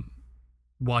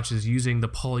watches using the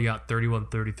Polyot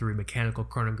 3133 mechanical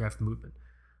chronograph movement,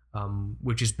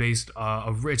 which is based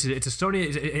it's a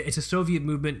Soviet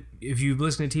movement. If you've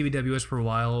listened to TVWS for a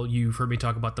while, you've heard me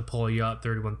talk about the Polyot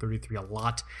 3133 a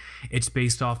lot. It's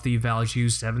based off the Valjoux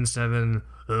 77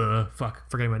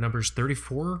 forgetting my numbers,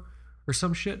 34 or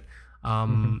some shit.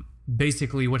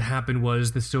 Basically what happened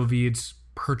was the Soviets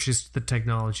purchased the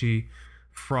technology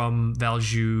from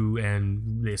Valjoux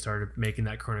and they started making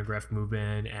that chronograph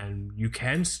movement, and you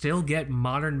can still get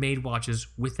modern made watches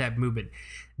with that movement.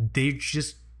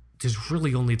 There's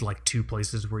really only like 2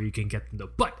 places where you can get them though.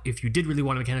 But if you did really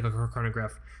want a mechanical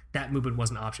chronograph, that movement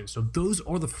was an option. So those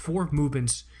are the 4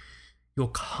 movements you'll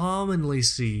commonly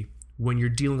see when you're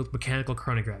dealing with mechanical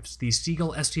chronographs: the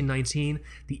Seagull ST19,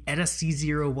 the ETA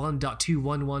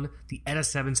C01.211, the ETA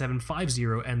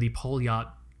 7750, and the Polyot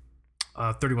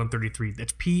 3133.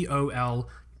 That's POLJOT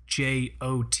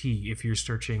if you're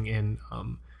searching in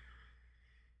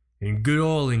good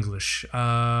old English.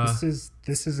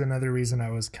 This is another reason I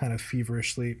was kind of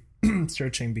feverishly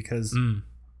searching, because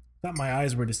thought my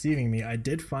eyes were deceiving me. I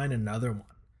did find another one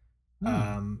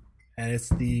And it's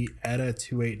the ETA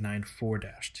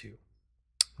 2894-2.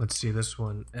 Let's see this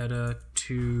one. ETA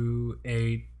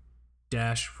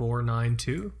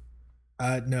 28-492.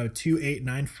 No,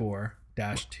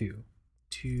 2894-2.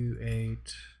 2894-2.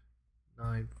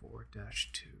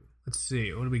 Let's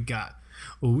see. What do we got?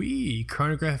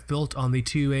 Chronograph built on the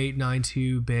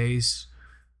 2892 base.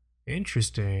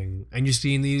 Interesting. And you're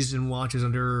seeing these in watches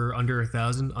under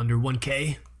 1,000, under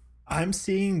 1K? I'm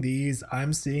seeing these in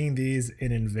Invictas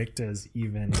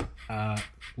even,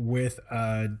 with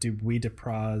Dubuis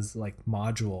Dupraz like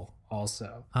module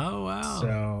also. Oh wow.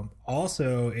 So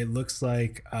also it looks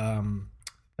like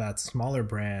that smaller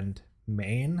brand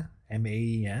Main,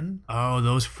 Maen. Oh,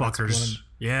 those fuckers.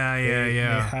 They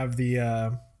have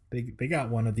the they got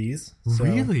one of these. So,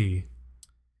 really?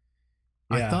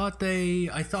 Yeah. I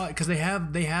thought because they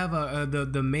have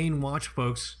the main watch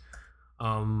folks,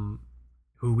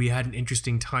 who we had an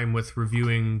interesting time with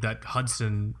reviewing that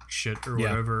Hudson shit or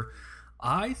whatever.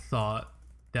 I thought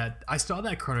that I saw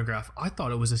that chronograph. I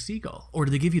thought it was a Seagull, or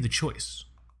did they give you the choice?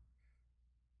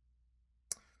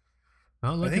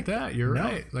 Oh, look at that! You're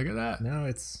right. Look at that. No,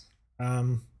 it's. I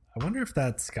wonder if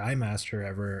that Skymaster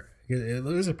ever. It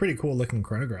was a pretty cool looking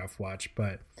chronograph watch,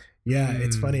 but yeah,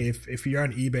 it's funny if you're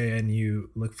on eBay and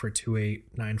you look for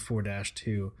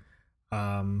 2894-2,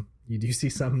 you do see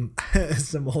some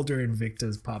older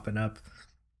Invictas popping up.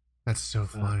 That's so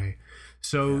funny.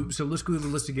 So let's go through the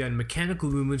list again. Mechanical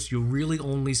movements, you'll really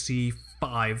only see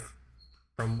 5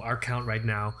 from our count right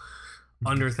now.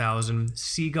 Under 1,000.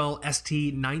 Seagull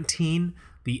ST19,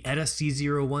 the ETA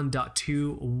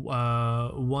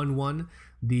C01.211,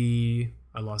 the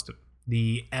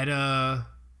ETA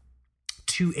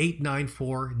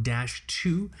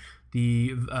 2894-2,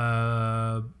 the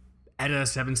ETA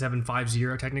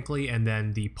 7750 technically, and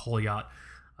then the Polyot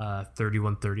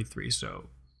 3133. So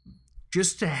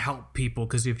just to help people,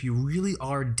 because if you really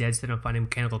are dead set on finding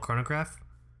mechanical chronograph,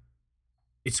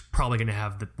 it's probably going to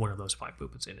have one of those 5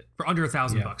 movements in it for under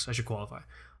 $1,000. I should qualify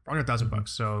for under $1,000.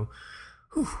 So,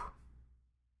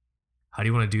 how do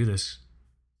you want to do this?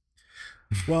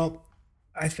 Well,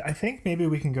 I think maybe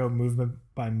we can go movement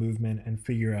by movement and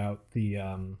figure out the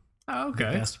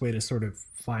best way to sort of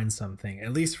find something,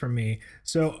 at least for me.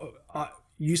 So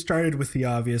you started with the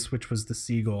obvious, which was the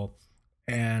Seagull,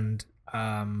 and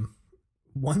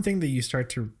one thing that you start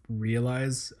to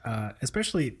realize,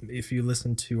 especially if you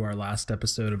listen to our last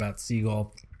episode about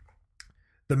Seagull,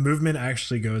 the movement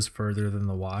actually goes further than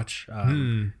the watch.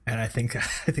 And I think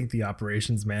the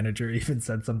operations manager even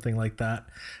said something like that.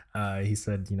 He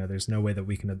said, there's no way that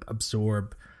we can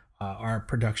absorb our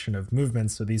production of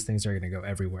movements, so these things are going to go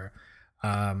everywhere.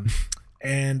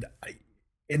 And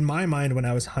in my mind, when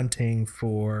I was hunting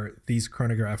for these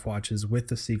chronograph watches with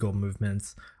the Seagull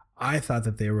movements, I thought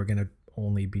that they were going to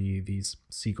only be these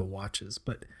Seagull watches.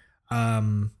 But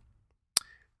the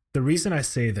reason I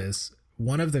say this,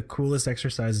 one of the coolest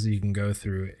exercises you can go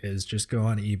through is just go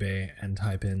on eBay and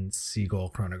type in Seagull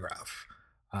chronograph.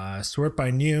 Sort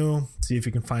by new, see if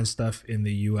you can find stuff in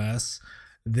the US.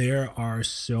 There are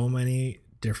so many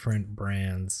different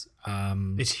brands.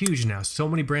 It's huge now. So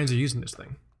many brands are using this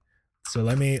thing. So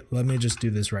let me just do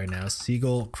this right now.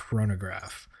 Seagull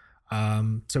chronograph.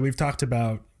 So we've talked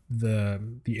about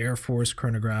the Air Force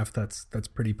chronograph that's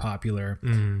pretty popular.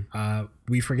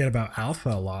 We forget about Alpha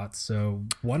a lot. So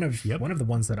one of the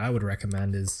ones that I would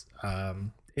recommend is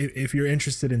if you're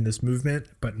interested in this movement,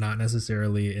 but not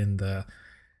necessarily in the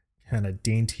kind of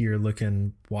daintier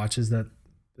looking watches that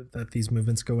these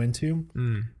movements go into,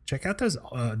 check out those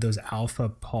Alpha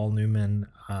Paul Newman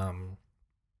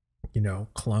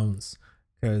clones,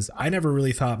 because I never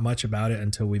really thought much about it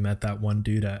until we met that one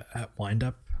dude at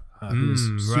Windup. Who was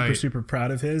super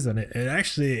proud of his, and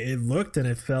it looked and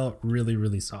it felt really,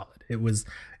 really solid. It was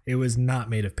not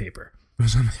made of paper.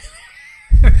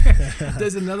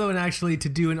 There's another one actually to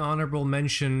do an honorable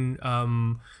mention.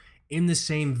 In the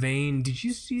same vein, did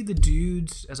you see the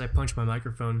dudes, as I punch my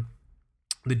microphone,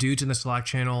 the dudes in the Slack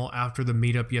channel after the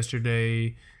meetup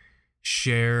yesterday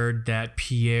shared that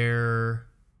Pierre?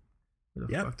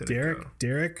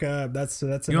 Derek. That's you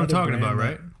know what I'm talking about,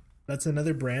 right? That's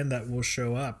another brand that will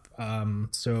show up.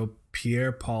 So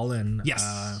Pierre Paulin.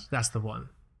 Yes, that's the one.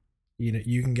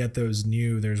 You can get those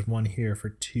new. There's one here for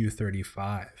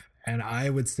 $235, and I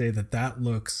would say the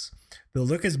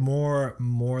look is more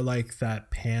like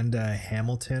that Panda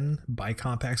Hamilton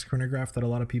bicompax chronograph that a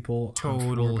lot of people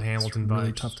total Hamilton vibes.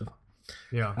 Really tough to.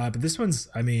 Yeah, but this one's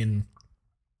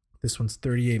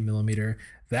 38 millimeter.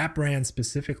 That brand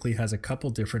specifically has a couple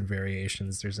different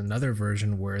variations. There's another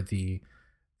version where the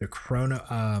chrono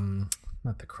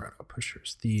not the chrono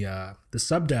pushers. The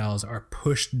sub dials are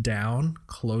pushed down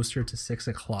closer to 6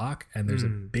 o'clock, and there's a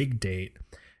big date,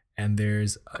 and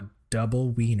there's a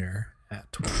double wiener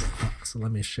at 12 o'clock. So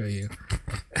let me show you.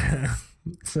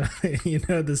 So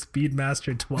the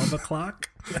Speedmaster 12 o'clock.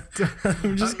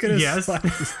 I'm just gonna yes.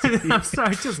 I'm sorry,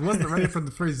 I just wasn't ready for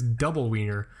the phrase double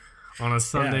wiener on a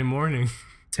Sunday morning.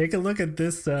 Take a look at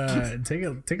this. Take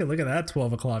a look at that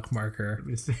 12 o'clock marker. Let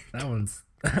me see. That one's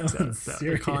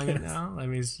serious. Calling it now. Let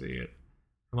me see it.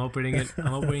 I'm opening it.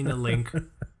 I'm opening the link.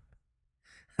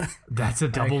 That's a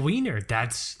double wiener.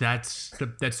 That's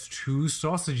two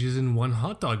sausages in one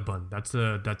hot dog bun. That's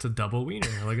a double wiener.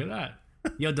 Look at that.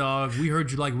 Yo, dog. We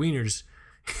heard you like wieners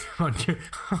on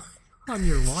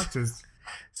your watches.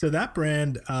 So that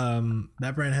brand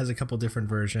has a couple different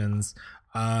versions.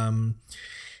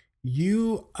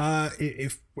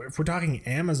 If we're talking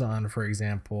Amazon, for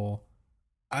example,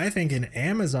 I think in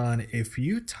Amazon, if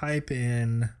you type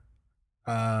in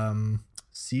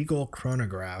Seagull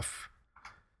chronograph,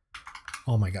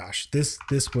 oh my gosh, this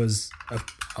was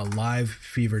a live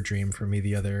fever dream for me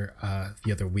the other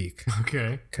week.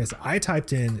 Okay, because I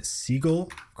typed in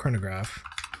Seagull chronograph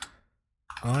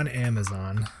on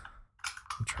Amazon.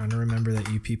 I'm trying to remember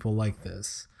that you people like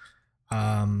this.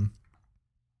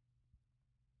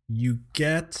 You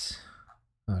get,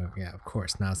 oh yeah, of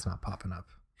course. Now it's not popping up.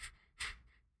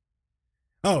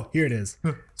 Oh, here it is.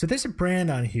 So there's a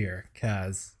brand on here,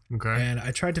 Kaz. Okay. And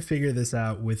I tried to figure this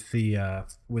out with the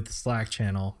Slack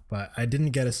channel, but I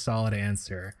didn't get a solid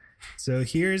answer. So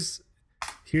here's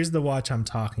the watch I'm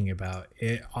talking about.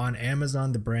 On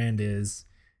Amazon, the brand is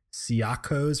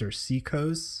Seikos or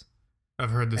Seikos.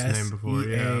 I've heard this name before.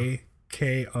 Yeah.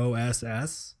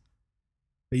 Seakoss.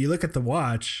 But you look at the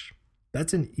watch.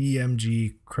 That's an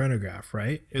EMG chronograph,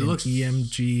 right? It looks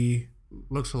EMG.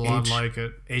 Looks a lot like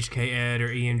it. HK Ed or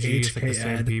EMG. It's like the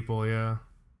same people, yeah.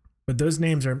 But those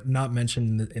names are not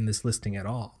mentioned in this listing at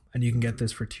all, and you can get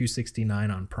this for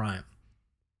 $269 on Prime.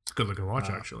 It's a good looking watch,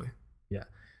 actually. Yeah.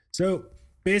 So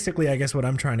basically, I guess what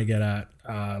I'm trying to get at,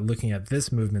 looking at this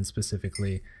movement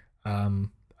specifically,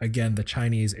 again, the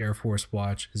Chinese Air Force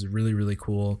watch is really, really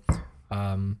cool.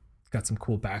 Got some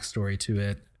cool backstory to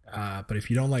it. But if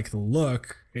you don't like the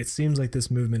look, it seems like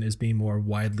this movement is being more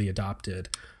widely adopted.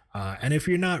 And if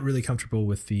you're not really comfortable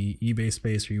with the eBay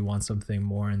space, or you want something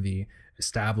more in the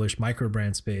established micro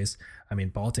brand space, I mean,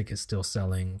 Baltic is still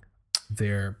selling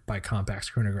their Bicompax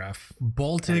chronograph.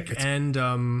 Baltic and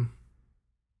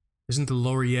isn't the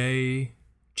Laurier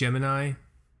Gemini?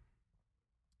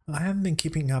 I haven't been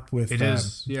keeping up with it.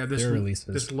 Is yeah, their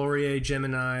releases. This Laurier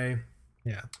Gemini.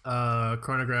 Yeah.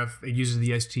 Chronograph, it uses the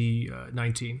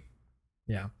ST19.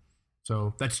 Yeah.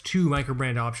 So that's two micro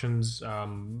brand options.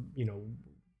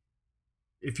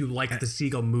 If you like the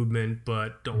Seagull movement,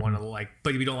 but don't want to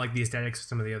but if you don't like the aesthetics of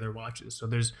some of the other watches. So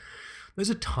there's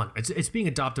a ton. It's being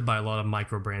adopted by a lot of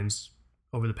micro brands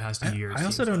over the past year. I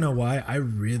also don't know why. I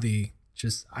really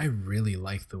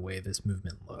like the way this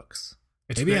movement looks.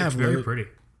 It's very pretty.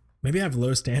 Maybe I have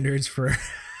low standards for.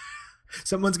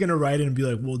 Someone's gonna write in and be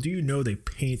like, "Well, do you know they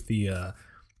paint the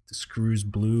screws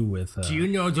blue with?" Do you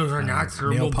know those are not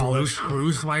thermal blue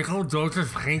screws, Michael? Those are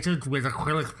painted with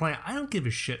acrylic paint. I don't give a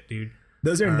shit, dude.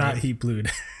 Those are not heat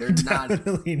blued. They're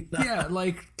definitely not.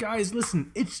 Yeah, guys,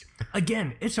 listen. It's a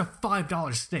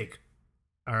 $5 steak.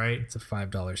 All right, it's a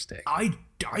 $5 steak.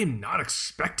 I'm not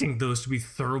expecting those to be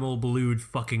thermal blued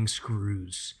fucking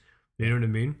screws. You know what I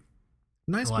mean?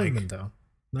 Nice movement though.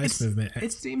 Nice movement.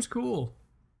 It seems cool.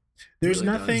 There's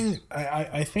really nothing.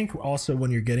 I think also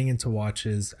when you're getting into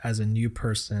watches as a new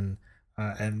person,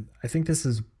 and I think this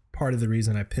is part of the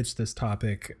reason I pitched this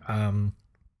topic.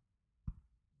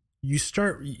 You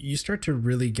start to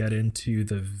really get into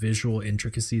the visual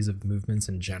intricacies of movements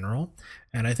in general,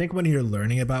 and I think when you're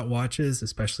learning about watches,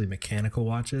 especially mechanical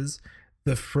watches,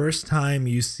 the first time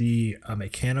you see a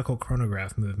mechanical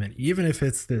chronograph movement, even if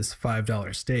it's this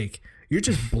 $5 steak, you're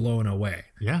just blown away.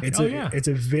 Yeah. It's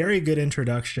a very good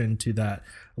introduction to that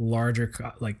larger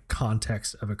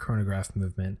context of a chronograph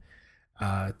movement,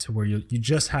 to where you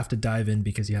just have to dive in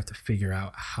because you have to figure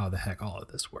out how the heck all of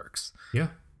this works. Yeah.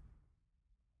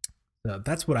 So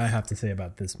that's what I have to say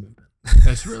about this movement.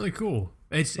 That's really cool.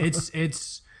 It's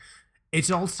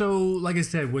also, like I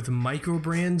said, with micro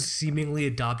brands seemingly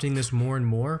adopting this more and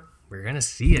more, we're gonna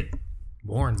see it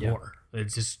more and more.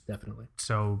 It's just definitely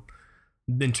so.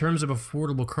 In terms of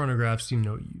affordable chronographs,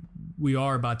 we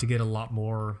are about to get a lot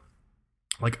more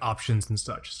options and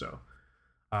such. So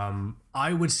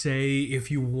I would say if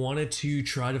you wanted to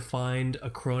try to find a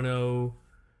chrono,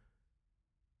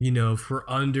 for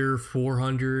under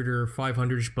 400 or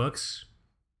 500 bucks,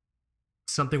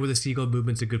 something with a seagull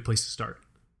movement's a good place to start.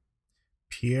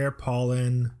 Pierre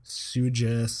Paulin,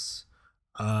 Sugis,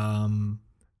 Merkur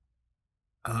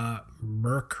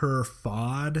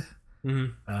Fod,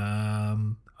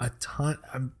 a ton.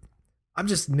 I'm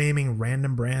just naming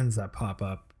random brands that pop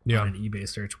up on an eBay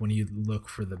search when you look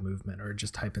for the movement, or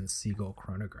just type in seagull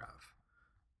chronograph.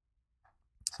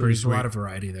 So there's a lot of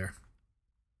variety there.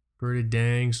 Pretty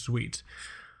dang sweet.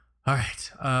 All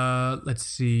right, let's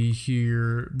see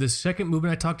here. The second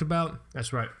movement I talked about,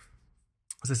 that's right.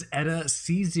 This is ETA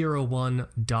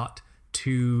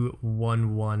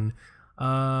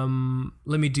C01.211.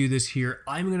 Let me do this here.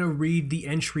 I'm going to read the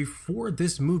entry for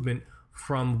this movement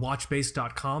from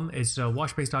watchbase.com. It's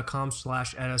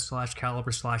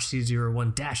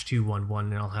watchbase.com/ETA/caliber/C01-211,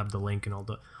 and I'll have the link, and I'll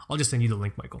just send you the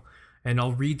link, Michael. And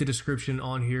I'll read the description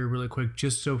on here really quick,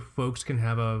 just so folks can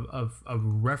have a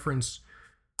reference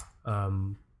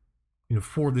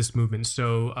for this movement.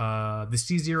 So the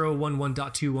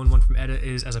C011.211 from ETA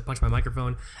is, as I punch my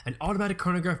microphone, an automatic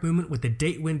chronograph movement with the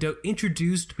date window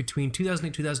introduced between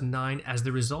 2008-2009 as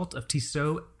the result of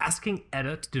Tissot asking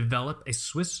ETA to develop a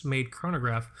Swiss-made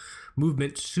chronograph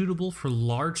movement suitable for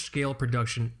large-scale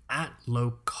production at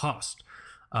low cost.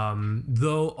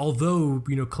 Although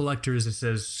collectors, it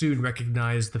says, soon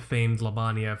recognized the famed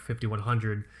Labania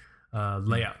 5100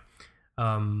 layout.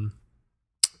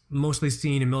 Mostly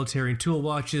seen in military and tool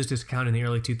watches, discounted in the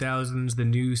early 2000s. The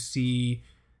new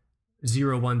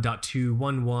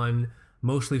C01.211,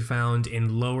 mostly found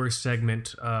in lower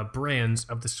segment brands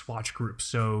of the Swatch group.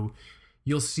 So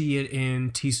you'll see it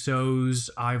in Tissot's.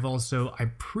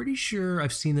 I'm pretty sure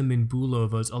I've seen them in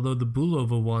Bulova's, although the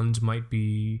Bulova ones might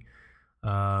be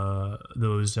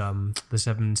those the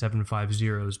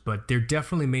 7750s, but they're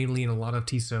definitely mainly in a lot of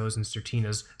Tissot's and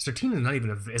Certinas. Certina is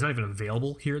not even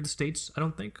available here in the States, I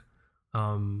don't think.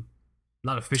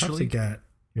 Not officially. Tough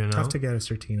to get a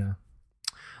Certina.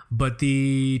 But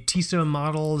the Tissot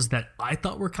models that I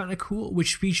thought were kind of cool,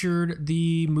 which featured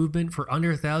the movement for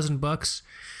under $1,000,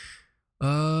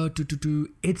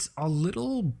 it's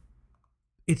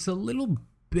a little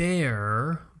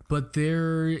bare. But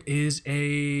there is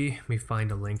let me find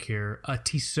a link here. A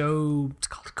Tissot, it's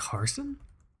called Carson?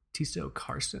 Tissot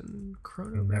Carson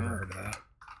chronograph. Never heard of that.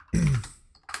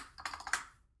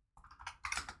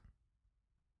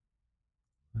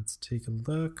 Let's take a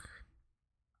look.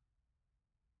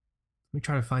 Let me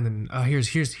try to find them.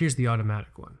 Here's the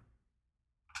automatic one.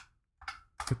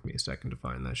 Took me a second to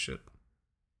find that shit.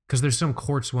 Because there's some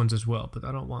quartz ones as well, but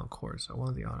I don't want quartz. I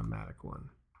want the automatic one.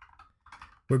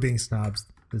 We're being snobs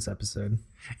this episode.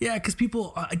 Yeah, because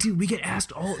people, we get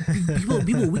asked all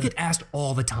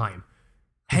the time.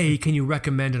 Hey, can you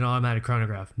recommend an automatic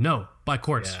chronograph? No, buy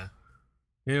quartz. Yeah.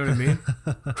 You know what I mean?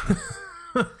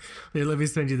 Here, let me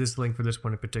send you this link for this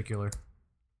one in particular.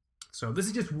 So this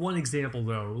is just one example,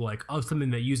 though, like of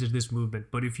something that uses this movement.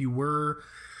 But if you want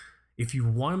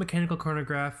a mechanical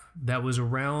chronograph that was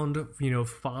around,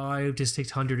 $500 to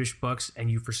 $600-ish,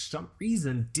 and you for some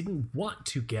reason didn't want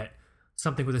to get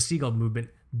something with a seagull movement,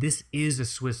 this is a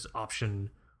Swiss option,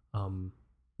 in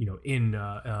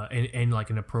like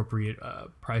an appropriate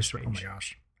price range. Oh my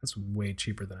gosh, that's way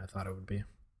cheaper than I thought it would be.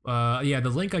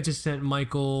 The link I just sent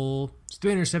Michael, it's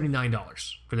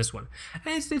 $379 for this one.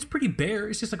 And it's pretty bare.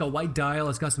 It's just like a white dial.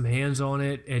 It's got some hands on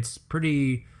it. It's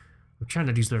pretty. I'm trying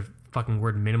to use the fucking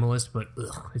word minimalist, but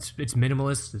it's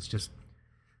minimalist. It's just. I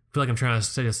feel like I'm trying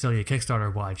to sell you a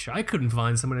Kickstarter watch. I couldn't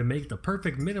find someone to make the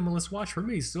perfect minimalist watch for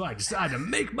me, so I decided to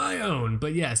make my own.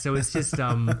 But yeah, so it's just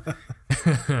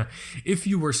if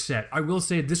you were set, I will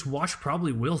say this watch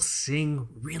probably will sing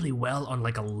really well on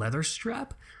like a leather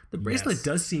strap. The bracelet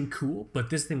does seem cool, but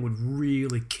this thing would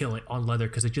really kill it on leather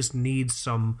because it just needs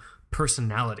some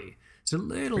personality. It's a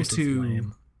little Bracelet's too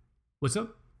lame. What's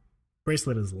up?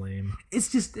 Bracelet is lame.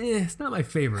 It's just it's not my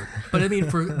favorite. But I mean,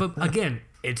 but again,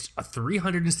 it's a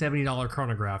 $370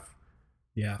 chronograph.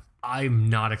 Yeah, I'm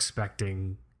not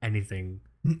expecting anything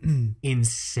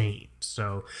insane.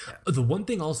 So the one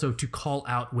thing also to call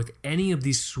out with any of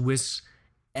these Swiss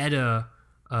ETA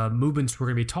movements we're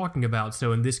going to be talking about.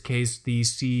 So in this case, the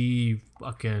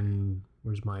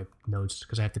where's my notes?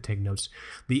 Because I have to take notes.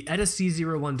 The ETA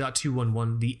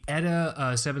C01.211, the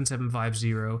ETA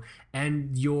 7750,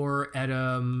 and your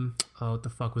ETA, what the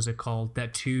fuck was it called?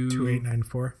 That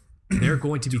 2894. They're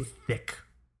going to be thick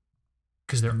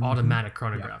because they're automatic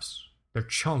chronographs. Yeah. They're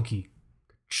chunky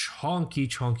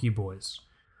boys.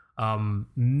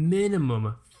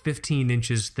 Minimum 15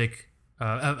 inches thick.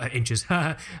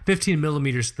 15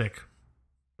 millimeters thick.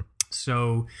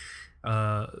 So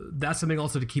That's something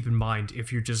also to keep in mind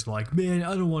if you're just like, man,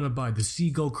 I don't want to buy the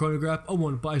Seagull chronograph. I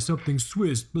want to buy something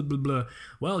Swiss, blah, blah, blah.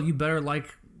 Well, you better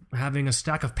like having a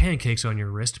stack of pancakes on your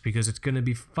wrist because it's going to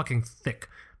be fucking thick.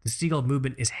 The Seagull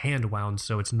movement is hand wound,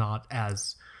 so it's not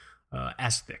as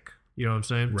thick. You know what I'm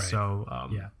saying? Right. So,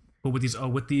 yeah. But with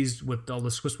all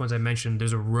the Swiss ones I mentioned,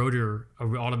 there's an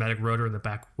automatic rotor in the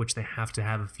back, which they have to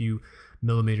have a few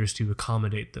millimeters to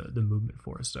accommodate the movement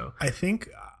for. So I think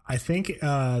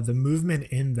the movement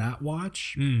in that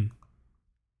watch.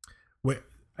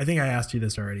 I think I asked you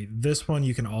this already. This one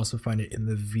you can also find it in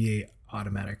the V8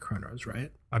 automatic chronos,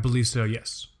 right? I believe so.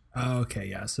 Yes. Okay,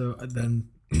 yeah. So then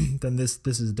this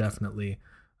is definitely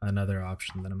another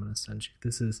option that I'm going to send you.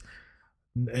 This is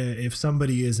if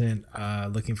somebody isn't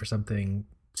looking for something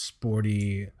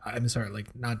sporty, I'm sorry,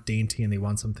 like not dainty, and they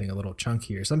want something a little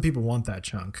chunkier. Some people want that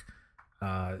chunk.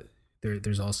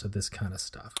 There's also this kind of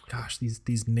stuff. Gosh,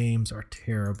 these names are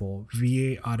terrible.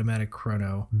 V8 automatic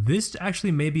chrono. This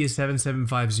actually may be a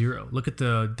 7750. Look at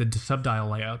the subdial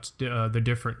layouts. They're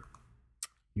different.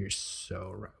 You're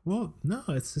so right. Well, no,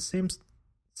 it's the same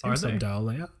Are subdial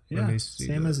layout. Yeah,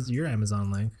 same as your Amazon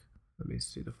link. Let me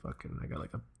see the fucking. I got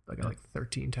like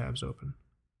 13 tabs open.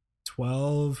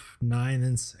 12, 9,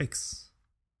 and 6.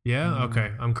 Yeah.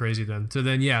 Okay. I'm crazy then. So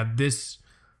then, yeah, this.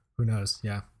 Who knows?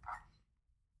 Yeah.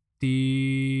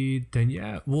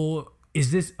 Well,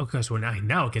 is this okay? So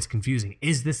now it gets confusing.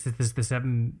 Is this the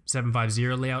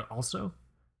 7750 layout also?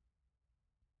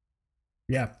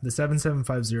 Yeah, the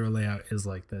 7750 layout is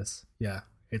like this. Yeah,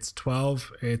 it's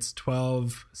 12,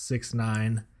 6,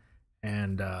 9,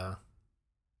 and so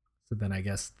then I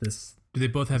guess this. Do they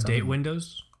both have date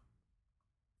windows?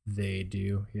 They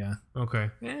do. Yeah.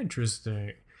 Okay.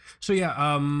 Interesting. So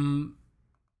yeah,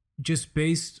 just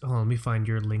based. Oh, let me find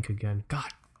your link again.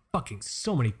 God. Fucking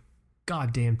so many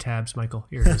goddamn tabs, Michael.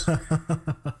 Here it is.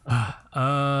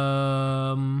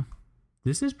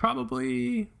 This is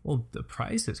probably, well, the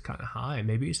price is kind of high.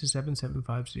 Maybe it's a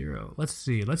 7750. Let's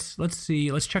see. Let's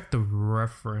check the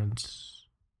reference.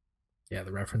 Yeah,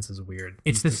 the reference is weird.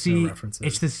 It's the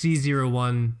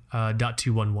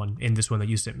C01.211 in this one that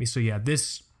you sent me. So yeah,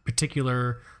 this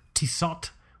particular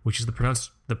Tissot, which is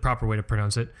the proper way to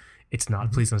pronounce it. It's not.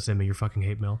 Mm-hmm. Please don't send me your fucking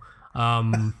hate mail.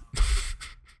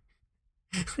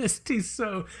 This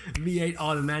Tissot V8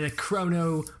 automatic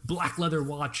chrono black leather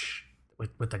watch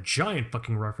with a giant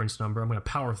fucking reference number. I'm going to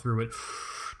power through it.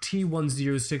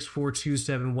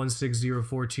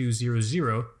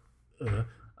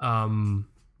 T10642716042000.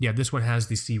 Yeah, this one has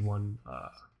the C1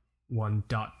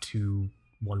 1.211,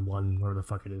 whatever the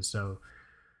fuck it is. So, is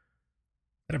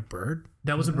that a bird?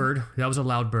 That was a bird. That was a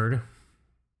loud bird.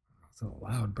 It's a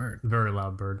loud bird. Very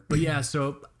loud bird. But yeah,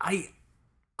 so I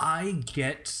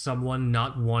get someone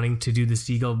not wanting to do the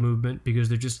Seagull movement because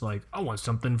they're just like, I want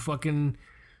something fucking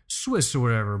Swiss or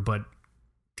whatever. But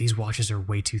these watches are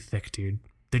way too thick, dude.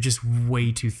 They're just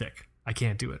way too thick. I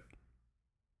can't do it.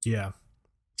 Yeah.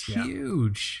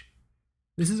 Huge.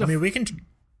 This is we can.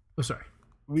 Oh, sorry.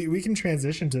 We can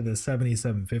transition to the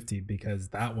 7750 because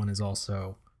that one is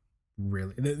also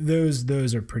really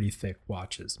those are pretty thick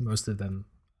watches. Most of them,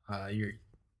 a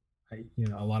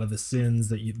lot of the Sins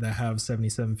that have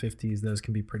 7750s, those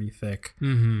can be pretty thick.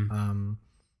 Mm-hmm.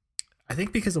 I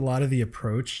think because a lot of the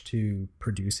approach to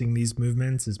producing these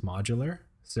movements is modular,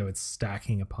 so it's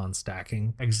stacking upon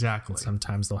stacking. Exactly. And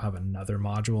sometimes they'll have another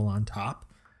module on top.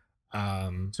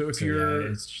 So it's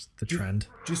just the trend.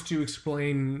 Just to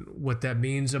explain what that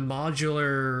means, a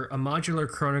modular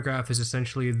chronograph is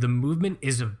essentially the movement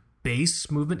is a base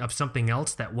movement of something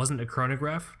else that wasn't a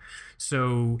chronograph.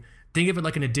 So think of it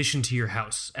like an addition to your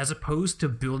house, as opposed to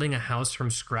building a house from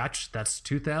scratch that's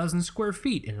 2,000 square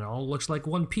feet and it all looks like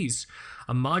one piece.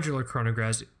 A modular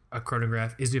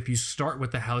chronograph is if you start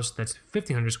with a house that's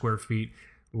 1,500 square feet,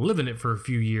 live in it for a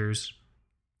few years,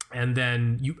 and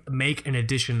then you make an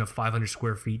addition of 500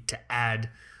 square feet to add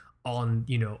on,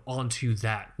 onto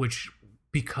that, which,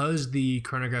 because the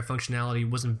chronograph functionality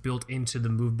wasn't built into the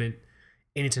movement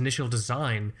in its initial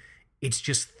design, it's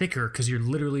just thicker because you're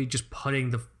literally just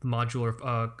putting the modular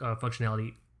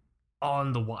functionality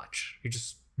on the watch. You're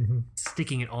just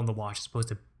sticking it on the watch as opposed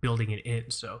to building it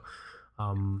in. So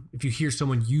if you hear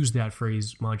someone use that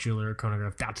phrase, modular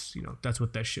chronograph, that's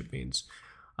what that shit means.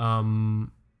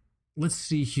 Let's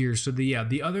see here. So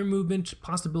the other movement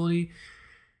possibility,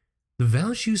 the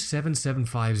Valjoux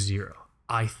 7750.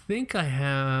 I think I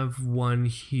have one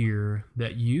here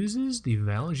that uses the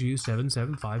Valjoux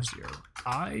 7750.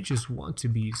 I just want to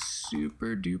be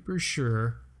super duper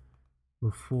sure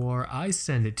before I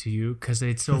send it to you, because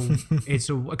it's also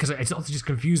just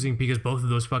confusing because both of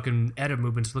those fucking edit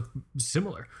movements look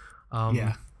similar.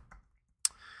 Yeah.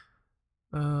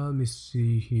 Let me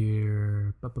see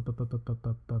here. Ba.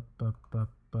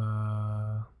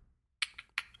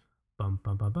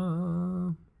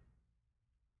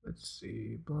 Let's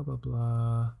see. Blah blah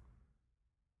blah.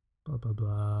 Blah blah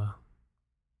blah.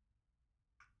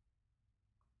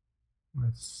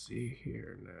 Let's see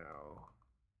here now.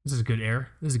 This is a good air.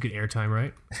 This is a good airtime,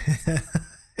 right?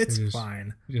 It's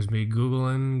fine. Just me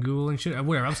googling shit.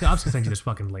 Whatever. I'm just gonna send you this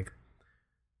fucking link,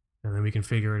 and then we can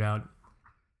figure it out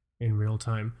in real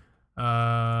time.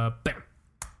 Bam.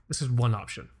 This is one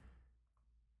option.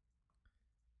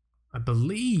 I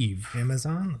believe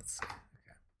Amazon. Let's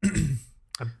see.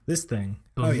 Okay. This thing.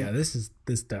 Oh yeah, this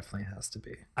definitely has to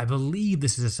be. I believe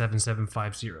this is a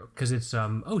 7750 because it's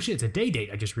oh shit, it's a day date.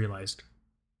 I just realized.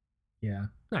 Yeah.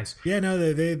 Nice. Yeah, no,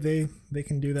 they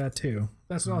can do that too.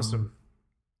 That's awesome.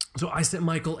 So I sent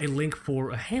Michael a link for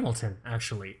a Hamilton.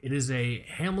 Actually, it is a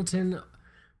Hamilton.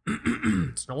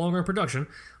 It's no longer in production,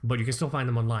 but you can still find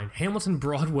them online. Hamilton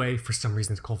Broadway, for some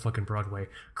reason it's called fucking Broadway,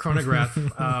 chronograph,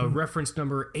 reference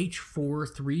number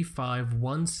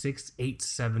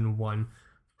H43516871.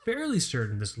 Fairly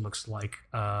certain this looks like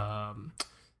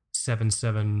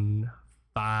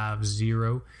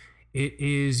 7750. It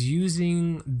is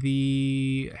using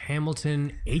the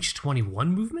Hamilton H21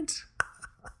 movement.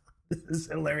 This is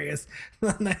hilarious.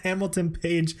 On the Hamilton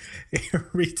page, it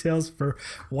retails for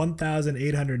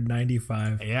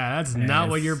 $1,895. Yeah, that's not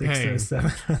what you're paying.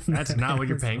 That's not what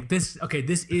you're paying. This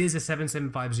is a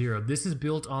 7750. This is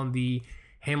built on the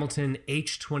Hamilton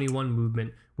H21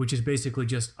 movement, which is basically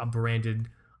just a branded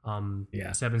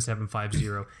 7750.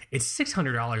 It's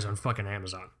 $600 on fucking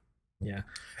Amazon. Yeah,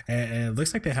 and it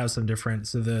looks like they have some different.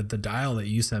 So the dial that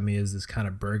you sent me is this kind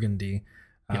of burgundy.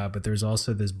 But there's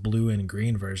also this blue and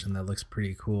green version that looks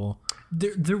pretty cool.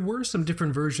 There were some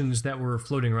different versions that were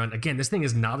floating around. Again, this thing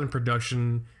is not in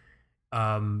production.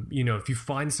 If you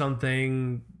find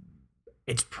something,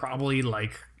 it's probably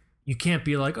like, you can't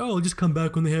be like, oh, just come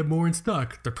back when they have more in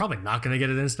stock. They're probably not going to get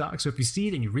it in stock. So if you see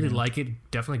it and you really like it,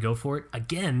 definitely go for it.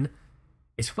 Again,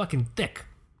 it's fucking thick.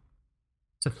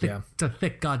 It's a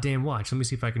thick goddamn watch. Let me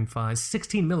see if I can find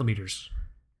 16 millimeters.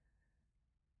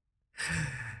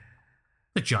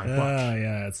 A giant watch. Oh,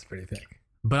 yeah, it's pretty thick.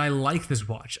 But I like this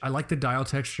watch. I like the dial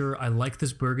texture. I like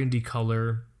this burgundy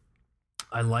color.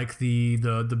 I like the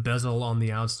bezel on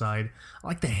the outside. I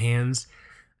like the hands.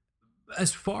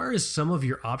 As far as some of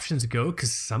your options go,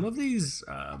 because some of these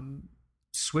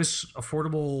Swiss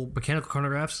affordable mechanical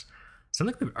chronographs, some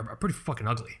of them are pretty fucking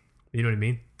ugly. You know what I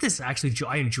mean? This actually,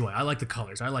 I enjoy. I like the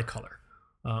colors. I like color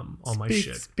on my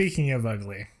shit. Speaking of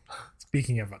ugly.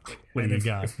 What do you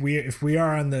got? If we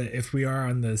are on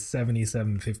the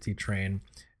 7750 train,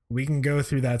 we can go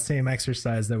through that same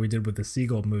exercise that we did with the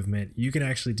Seagull movement. You can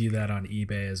actually do that on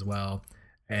eBay as well.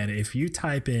 And if you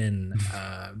type in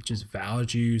just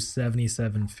value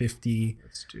 7750,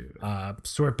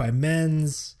 sort by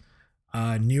men's,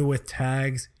 new with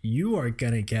tags, you are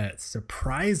gonna get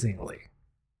surprisingly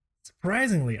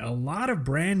a lot of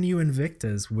brand new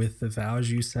Invictas with the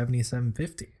value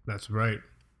 7750. That's right.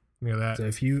 Look at that. So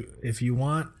if you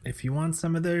want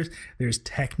some of there's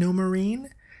Technomarine,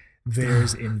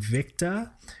 there's Invicta,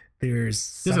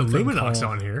 there's a Luminox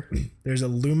on here. There's a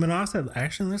Luminox that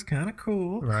actually looks kind of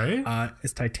cool. Right?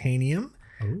 It's titanium.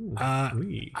 Ooh, I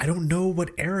don't know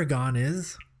what Aragon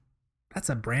is. That's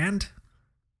a brand.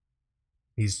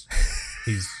 He's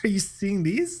Are you seeing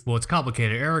these? Well, it's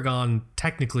complicated. Aragon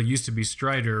technically used to be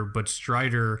Strider, but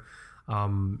Strider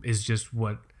is just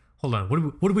what. Hold on.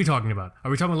 What are we talking about?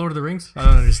 Are we talking about Lord of the Rings? I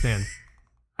don't understand.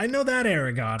 I know that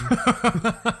Aragon.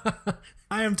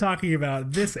 I am talking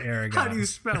about this Aragon. How do you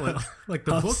spell it? Like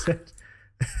the book?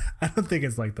 I don't think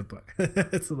it's like the book.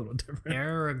 It's a little different.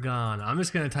 Aragon. I'm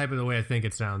just going to type it the way I think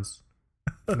it sounds.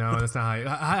 No, that's not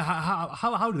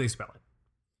how do they spell it?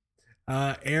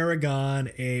 Aragon,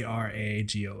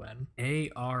 Aragon.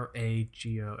 Aragon.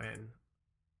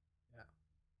 Yeah.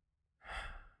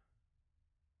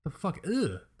 The fuck?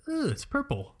 Ugh, it's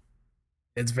purple.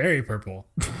 It's very purple.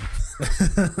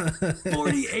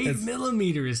 48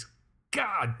 millimeters.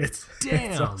 God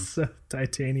damn. It's also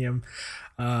titanium.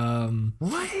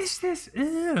 What is this?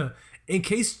 Ugh. In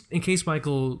case,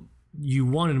 Michael, you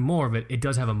wanted more of it, it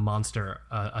does have a monster.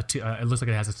 It looks like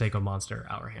it has a Seiko Monster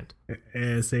hour hand.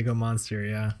 A Seiko Monster,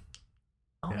 yeah.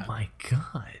 Oh my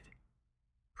god.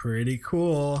 Pretty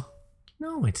cool.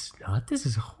 No, it's not. This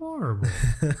is horrible.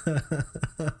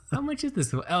 How much is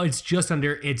this? Oh, it's just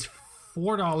under. It's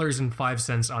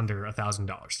 $4.05 under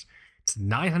 $1,000. It's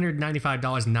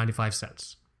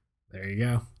 $995.95. There you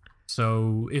go.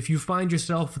 So if you find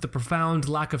yourself with a profound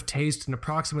lack of taste and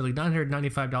approximately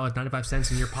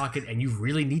 $995.95 in your pocket, and you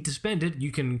really need to spend it,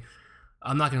 you can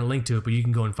I'm not going to link to it, but you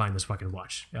can go and find this fucking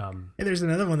watch. Hey, there's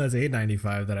another one that's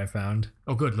 $8.95 that I found.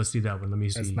 Oh, good. Let's do that one. Let me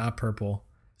see. It's not purple.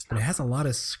 But it has a lot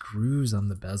of screws on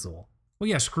the bezel. Well,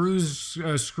 yeah, screws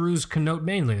connote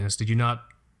manliness. Did you not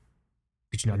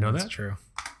know that? That's true.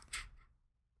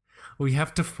 We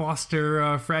have to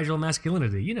foster fragile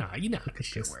masculinity. You know how this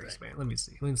shit works, man. Let me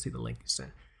see the link you sent.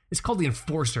 It's called the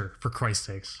Enforcer, for Christ's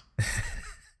sakes.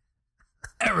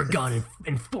 Aragon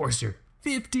Enforcer,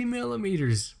 50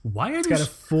 millimeters. Why are it's got a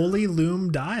fully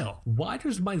loomed dial? Why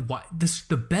does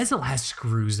the bezel has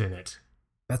screws in it?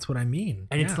 That's what I mean.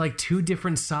 And it's like 2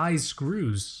 different size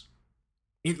screws.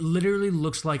 It literally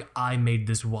looks like I made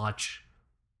this watch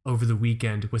over the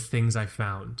weekend with things I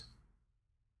found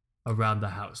around the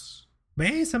house. But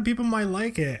hey, some people might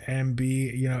like it and be,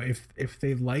 if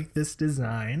they like this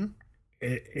design,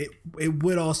 it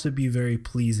would also be very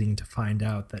pleasing to find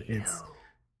out that it's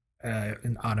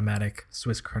an automatic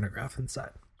Swiss chronograph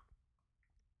inside.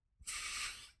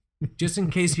 Just in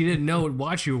case you didn't know what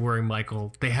watch you were wearing,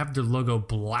 Michael, they have their logo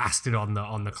blasted on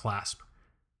the clasp.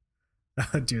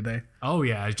 Do they? Oh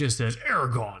yeah, it just says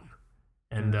Aragon,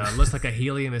 and looks like a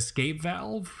helium escape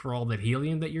valve for all that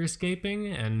helium that you're escaping.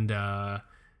 And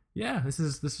yeah, this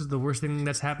is the worst thing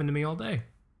that's happened to me all day.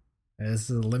 This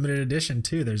is a limited edition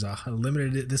too. There's a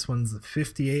limited. This one's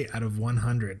 58 out of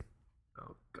 100.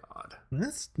 Oh God,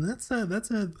 that's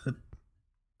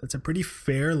a pretty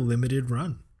fair limited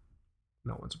run.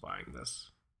 No one's buying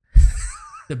this.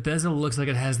 The bezel looks like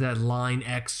it has that Line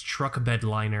X truck bed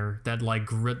liner, that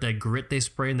grit they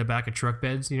spray in the back of truck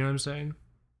beds. You know what I'm saying?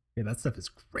 Yeah, that stuff is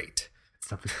great. That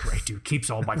stuff is great, dude. Keeps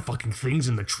all my fucking things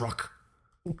in the truck.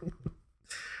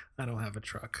 I don't have a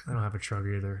truck. I don't have a truck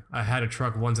either. I had a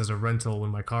truck once as a rental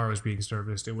when my car was being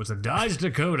serviced. It was a Dodge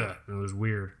Dakota. It was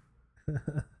weird.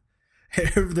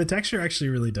 The texture actually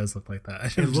really does look like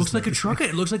that. It looks like a truck.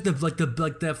 It looks like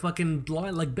the fucking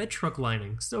bed truck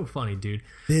lining. So funny, dude.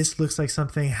 This looks like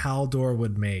something Haldor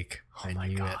would make. Oh my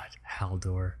God,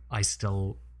 Haldor! I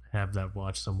still have that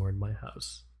watch somewhere in my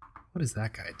house. What is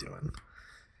that guy doing?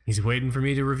 He's waiting for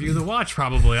me to review the watch,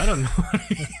 probably. I don't know what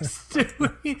he's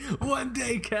doing. One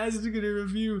day, Kaz is going to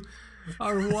review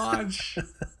our watch.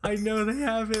 I know they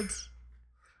have it.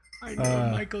 I know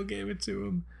Michael gave it to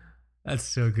him. That's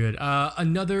so good.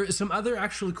 Some other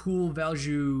actually cool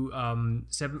Valjoux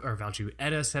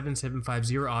ETA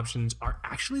 7750 options are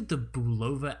actually the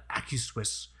Bulova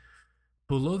AccuSwiss.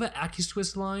 Bulova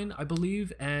AccuSwiss line, I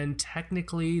believe, and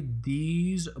technically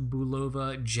these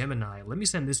Bulova Gemini. Let me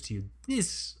send this to you.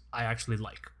 This I actually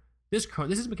like. This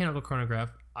is a mechanical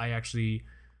chronograph I actually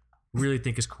really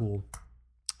think is cool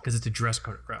because it's a dress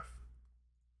chronograph.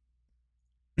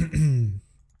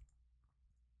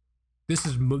 This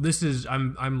is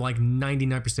I'm like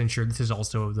 99% sure this is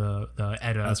also the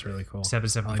ETA. That's really cool.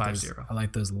 7750. I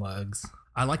like those lugs.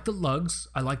 I like the lugs.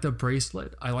 I like the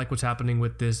bracelet. I like what's happening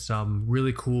with this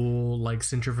really cool like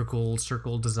centrifugal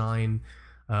circle design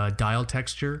dial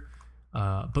texture.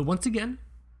 But once again,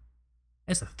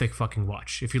 it's a thick fucking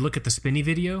watch. If you look at the spinny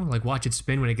video, like watch it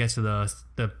spin when it gets to the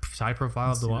side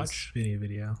profile of the watch. Spinny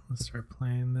video. Let's start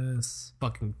playing this.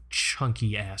 Fucking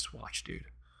chunky ass watch, dude.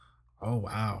 Oh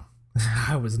wow.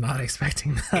 I was not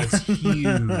expecting that. It's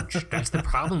huge. That's the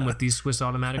problem with these Swiss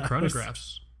automatic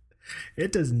chronographs.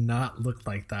 It does not look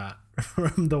like that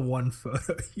from the one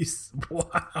photo.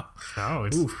 Wow. Oh,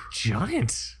 it's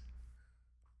giant.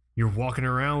 You're walking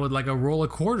around with like a roll of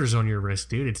quarters on your wrist,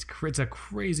 dude. It's a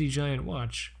crazy giant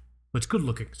watch. But it's good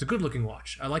looking. It's a good looking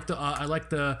watch. I like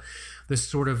the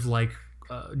sort of like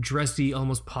dressy,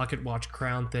 almost pocket watch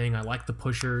crown thing. I like the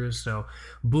pushers. So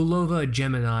Bulova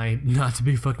Gemini, not to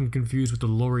be fucking confused with the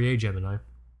Laurier Gemini.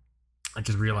 I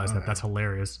just realized that's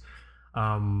hilarious.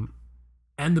 And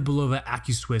the Bulova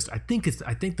AccuSwiss. I think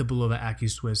the Bulova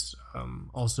AccuSwiss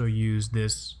also use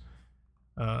this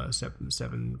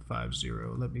 7750.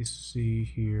 Let me see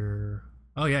here.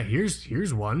 Oh yeah,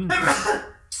 here's one.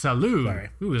 Salud. Sorry.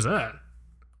 Who was that?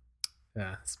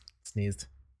 Yeah, sneezed.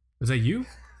 Was that you?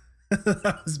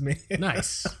 That was me.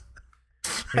 Nice.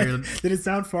 Did it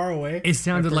sound far away? It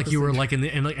sounded like you were like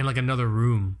in like another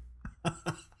room.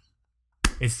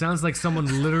 It sounds like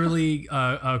someone literally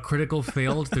critical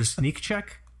failed their sneak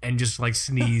check and just like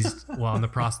sneezed while in the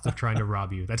process of trying to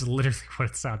rob you. That's literally what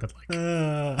it sounded like.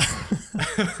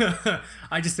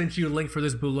 I just sent you a link for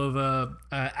this Bulova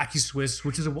AccuSwiss,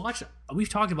 which is a watch we've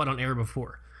talked about on air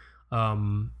before.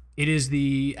 It is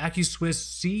the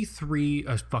AccuSwiss C3.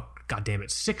 Goddammit,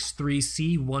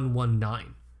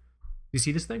 63C119. You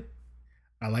see this thing?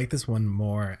 I like this one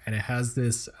more, and it has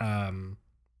this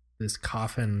this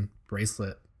coffin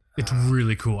bracelet It's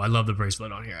really cool. I love the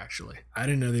bracelet on here, actually. I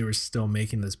didn't know they were still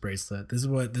making this bracelet. This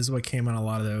is what came on a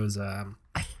lot of those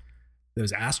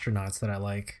astronauts that I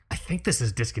like. I think this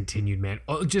is discontinued, man.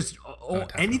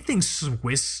 Anything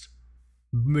Swiss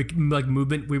like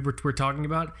movement we're talking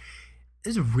about,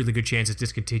 there's a really good chance it's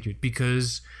discontinued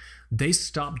because they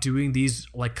stopped doing these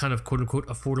like kind of quote unquote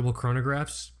affordable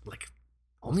chronographs like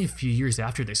only a few years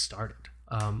after they started.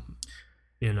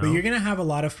 You know, but you're gonna have a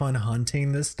lot of fun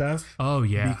hunting this stuff. Oh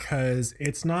yeah, because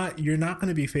you're not going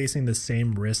to be facing the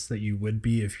same risks that you would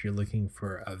be if you're looking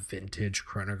for a vintage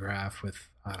chronograph with,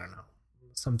 I don't know,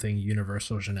 something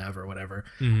Universal Genève or whatever.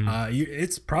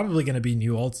 It's probably going to be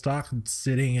new old stock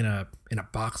sitting in a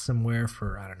box somewhere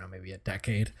for, I don't know, maybe a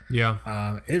decade.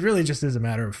 Yeah. It really just is a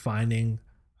matter of finding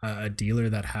a dealer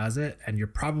that has it, and you're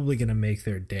probably going to make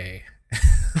their day.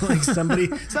 Like somebody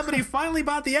finally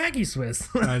bought the Aggie Swiss.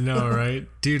 I know, right?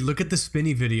 Dude, look at the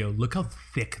spinny video. Look how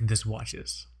thick this watch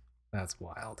is. That's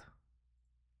wild.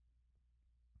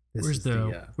 Where's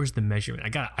the measurement? I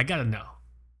gotta know.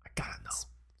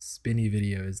 Spinny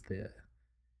video is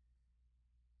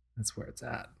that's where it's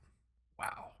at.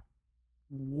 Wow.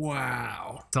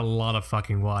 It's a lot of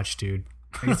fucking watch, dude.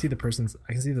 I can see the person's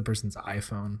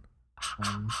iPhone.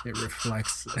 It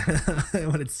reflects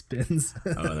when it spins.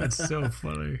 Oh, that's so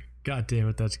funny. God damn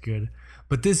it, that's good.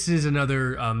 But this is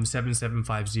another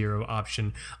 7750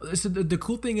 option. So the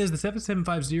cool thing is the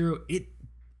 7750,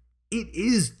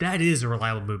 that is a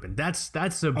reliable movement. That's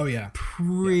a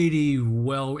pretty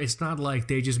well. It's not like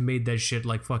they just made that shit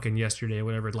like fucking yesterday or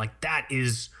whatever. Like that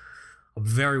is a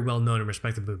very well known and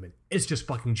respected movement. It's just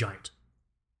fucking giant.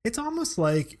 It's almost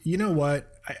like, you know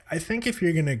what? I think if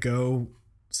you're gonna go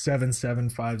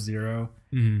 7750,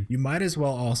 you might as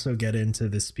well also get into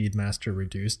the Speedmaster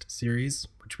Reduced series,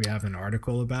 which we have an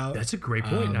article about. That's a great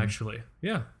point, actually.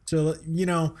 Yeah. So, you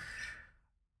know,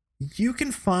 you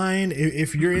can find,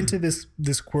 if you're into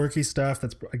this quirky stuff,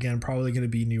 that's again probably going to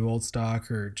be new old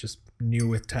stock or just new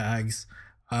with tags.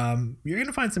 You're going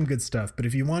to find some good stuff. But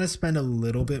if you want to spend a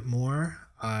little bit more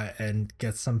and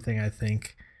get something, I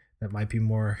think that might be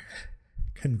more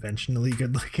conventionally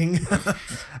good looking,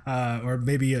 or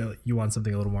maybe you want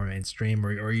something a little more mainstream,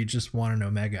 or you just want an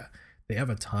Omega. They have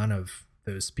a ton of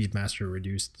those Speedmaster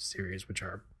Reduced series, which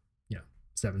are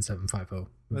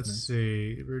 7750. Let's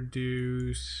see,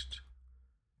 reduced.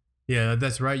 Yeah,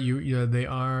 that's right. They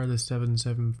are the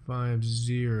 7750s.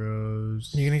 You're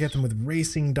gonna get them with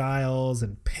racing dials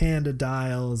and panda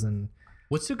dials. And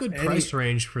what's a good price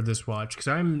range for this watch?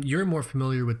 Because you're more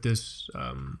familiar with this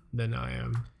than I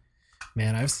am.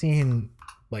 Man, I've seen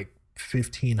like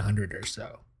 1,500 or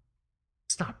so.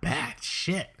 It's not bad.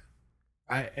 Shit.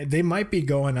 They might be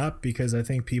going up because I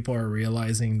think people are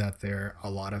realizing that they're a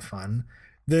lot of fun.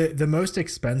 The most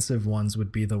expensive ones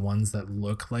would be the ones that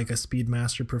look like a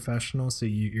Speedmaster Professional. So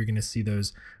you're going to see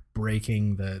those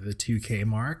breaking the 2K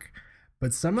mark.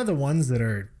 But some of the ones that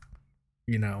are,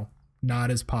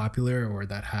 not as popular or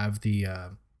that have the,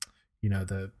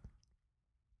 the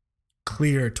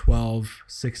clear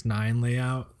 12/6/9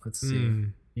 layout. Let's see.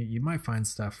 You might find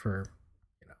stuff for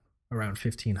around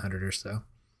 1,500 or so.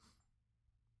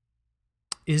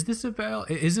 Is this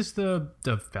the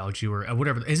Value or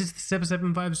whatever? Is this the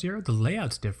 7750? The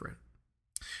layout's different.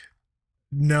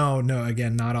 No.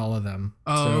 Again, not all of them.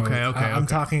 Oh, so, okay. I'm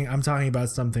talking about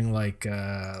something like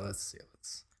let's see.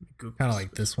 Kind of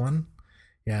like this one.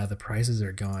 Yeah, the prices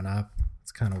are going up.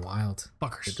 It's kind of wild.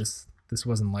 Fuckers. This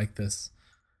wasn't like this.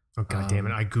 Oh, God damn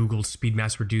it. I Googled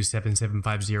Speedmaster Reduced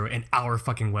 7750 and our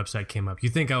fucking website came up. You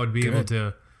think I would be able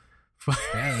to...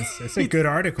 Yeah, it's a good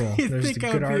article. There's a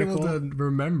good article. Able to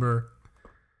remember.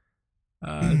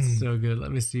 It's so good.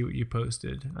 Let me see what you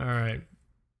posted. All right.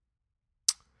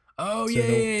 Oh, so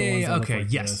yeah. Okay,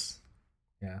 like yes. This.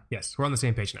 Yeah. Yes, we're on the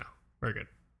same page now. Very good.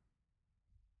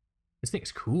 This thing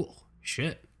is cool.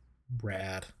 Shit.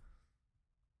 Rad.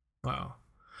 Wow.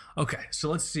 Okay, so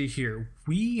let's see here.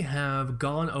 We have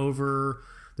gone over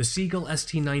the Seagull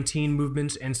ST19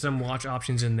 movements and some watch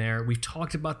options in there. We've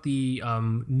talked about the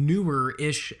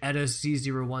newer-ish ETA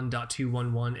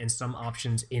Z01.211 and some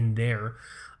options in there.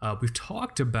 We've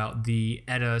talked about the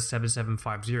ETA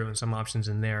 7750 and some options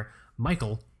in there.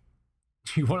 Michael,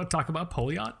 do you want to talk about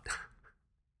Polyot?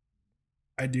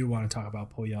 I do want to talk about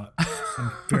Polyot.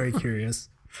 I'm very curious.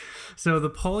 So the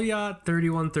Polyot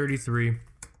 3133...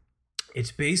 it's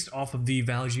based off of the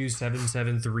Value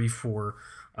 7734.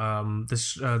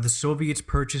 The Soviets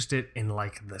purchased it in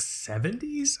like the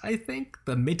 70s, I think,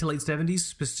 the mid to late 70s,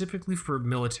 specifically for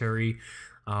military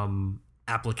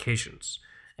applications.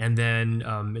 And then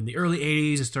in the early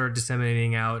 80s, it started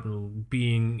disseminating out and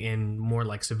being in more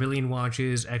like civilian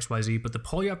watches, XYZ. But the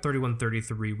Polyot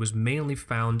 3133 was mainly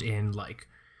found in like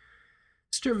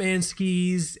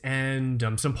Sturmanskys and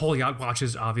some Polyot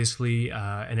watches, obviously,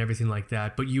 and everything like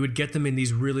that. But you would get them in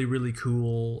these really, really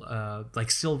cool,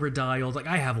 like silver dials. Like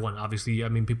I have one, obviously. I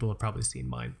mean, people have probably seen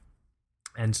mine.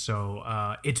 And so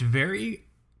it's very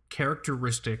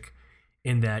characteristic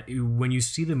in that when you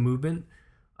see the movement,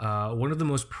 one of the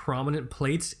most prominent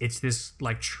plates, it's this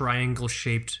like triangle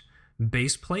shaped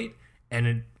base plate,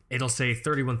 and it'll say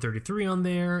 3133 on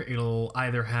there. It'll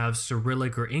either have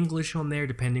Cyrillic or English on there,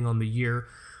 depending on the year.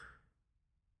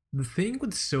 The thing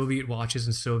with Soviet watches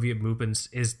and Soviet movements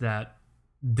is that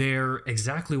they're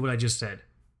exactly what I just said.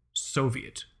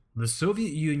 Soviet. The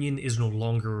Soviet Union is no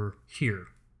longer here.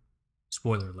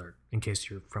 Spoiler alert, in case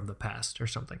you're from the past or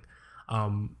something.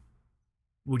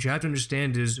 What you have to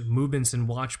understand is movements and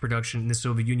watch production in the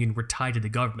Soviet Union were tied to the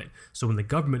government. So when the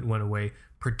government went away,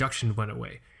 production went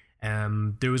away.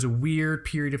 There was a weird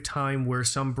period of time where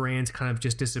some brands kind of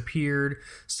just disappeared.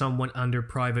 Some went under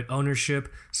private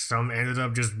ownership. Some ended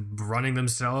up just running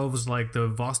themselves, like the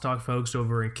Vostok folks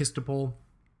over in Kistopol.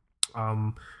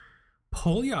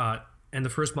 Polyot and the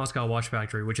first Moscow watch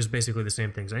factory, which is basically the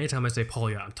same thing. So anytime I say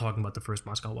Polyot, I'm talking about the first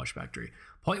Moscow watch factory.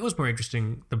 Polyot was more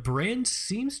interesting. The brand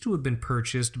seems to have been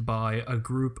purchased by a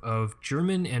group of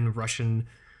German and Russian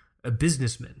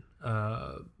businessmen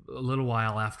a little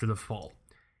while after the fall.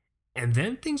 And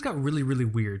then things got really, really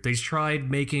weird. They tried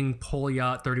making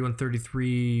Polyot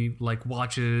 3133 like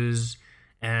watches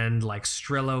and like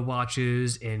Strela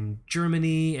watches in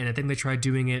Germany, and I think they tried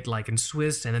doing it like in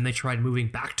Swiss, and then they tried moving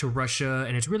back to Russia,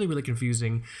 and it's really, really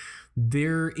confusing. I'm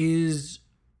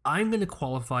going to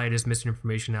qualify it as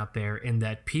misinformation out there in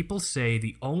that people say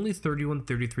the only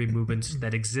 3133 movements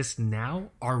that exist now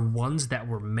are ones that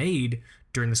were made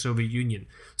during the Soviet Union.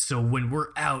 So when we're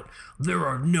out, there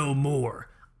are no more.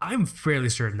 I'm fairly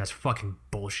certain that's fucking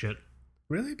bullshit.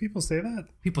 Really? People say that?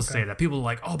 People say that. People are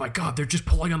like, oh my god, they're just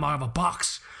pulling them out of a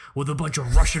box with a bunch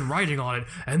of Russian writing on it,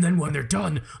 and then when they're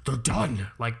done, they're done.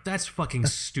 Like, that's fucking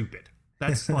stupid.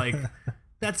 That's like,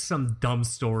 that's some dumb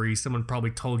story. Someone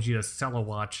probably told you to sell a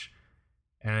watch,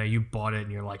 and you bought it,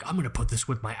 and you're like, I'm going to put this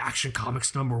with my Action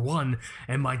Comics #1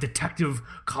 and my Detective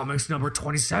Comics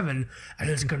 #27, and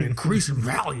it's going to increase in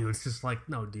value. It's just like,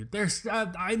 no, dude.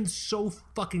 I'm so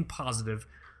fucking positive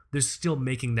they're still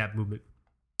making that movement.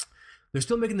 They're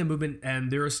still making the movement,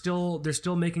 and they're still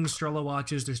making Strela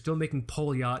watches. They're still making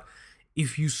Polyot.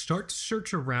 If you start to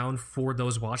search around for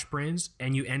those watch brands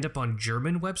and you end up on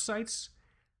German websites,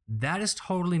 that is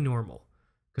totally normal.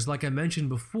 Because like I mentioned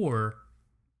before,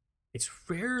 it's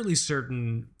fairly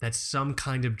certain that some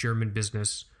kind of German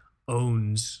business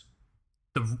owns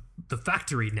the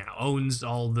factory now, owns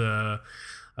all the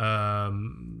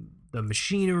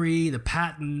machinery, the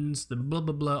patents, the blah,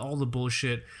 blah, blah, all the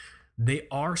bullshit. They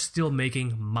are still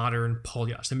making modern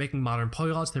Polyots. They're making modern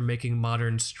Polyots, they're making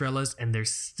modern Strelas, and they're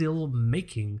still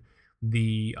making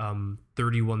the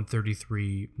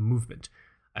 3133 movement.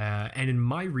 And in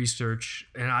my research,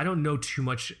 and I don't know too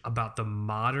much about the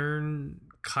modern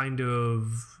kind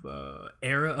of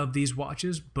era of these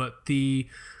watches, but in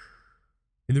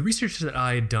the research that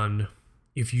I had done,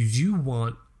 if you do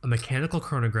want a mechanical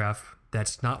chronograph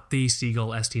that's not the Seagull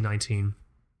ST19,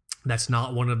 that's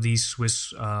not one of these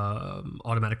Swiss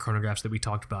automatic chronographs that we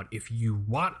talked about. If you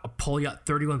want a Polyot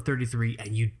 3133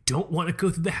 and you don't want to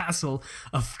go through the hassle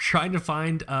of trying to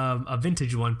find a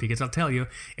vintage one, because I'll tell you,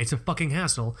 it's a fucking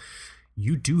hassle,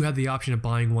 you do have the option of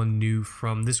buying one new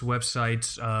from this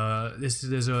website. This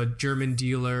is a German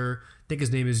dealer. I think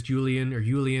his name is Julian.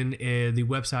 The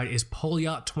website is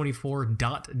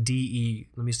polyot24.de.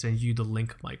 Let me send you the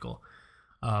link, Michael.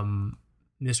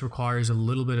 This requires a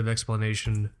little bit of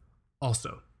explanation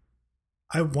also.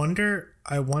 I wonder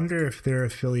if they're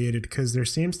affiliated, because there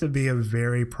seems to be a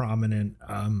very prominent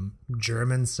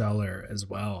German seller as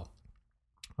well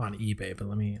on eBay. But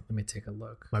let me take a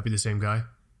look. Might be the same guy.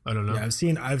 I don't know. Yeah,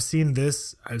 I've seen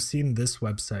this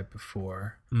website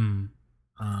before. And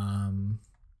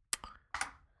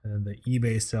the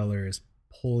eBay seller is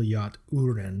Polyot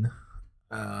Uhren.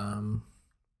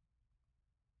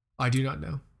 I do not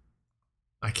know.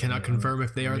 I cannot confirm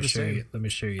if they are the same. Let me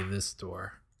show you this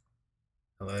store.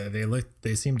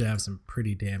 They seem to have some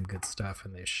pretty damn good stuff,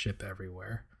 and they ship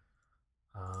everywhere.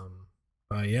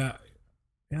 But yeah.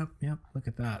 Yep, look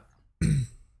at that.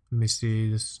 Let me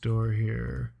see the store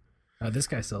here. This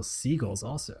guy sells seagulls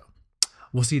also.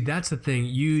 Well, see, that's the thing.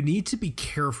 You need to be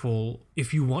careful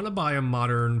if you want to buy a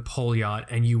modern Polyot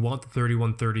and you want the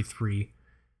 3133.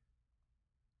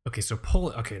 Okay, so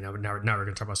now we're going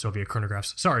to talk about Soviet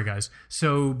chronographs. Sorry, guys.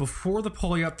 So before the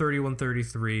Polyot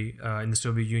 3133 in the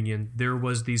Soviet Union, there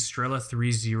was the Strela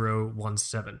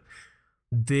 3017.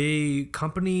 The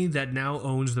company that now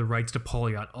owns the rights to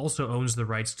Polyot also owns the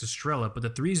rights to Strela, but the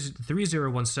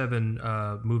 3017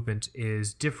 movement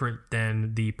is different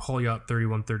than the Polyot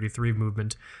 3133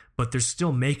 movement, but they're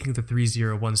still making the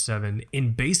 3017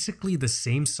 in basically the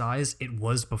same size it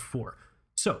was before.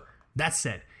 So, that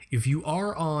said, if you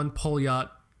are on Polyot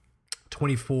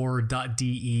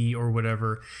 24.de or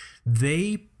whatever,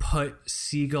 they put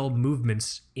Seagull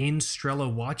movements in Strela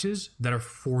watches that are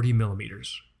 40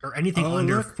 millimeters or anything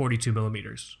under 42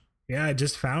 millimeters. Yeah, I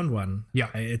just found one. Yeah.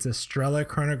 It's a Strela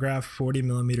chronograph 40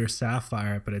 millimeter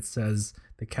sapphire, but it says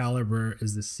the caliber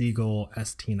is the Seagull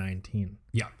ST19.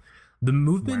 Yeah. The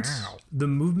movement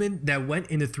that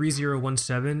went into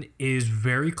 3017 is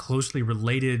very closely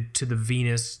related to the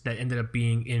Venus that ended up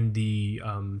being in the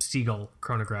Seagull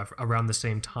chronograph around the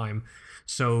same time.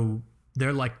 So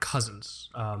they're like cousins,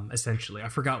 essentially. I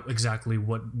forgot exactly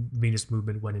what Venus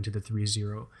movement went into the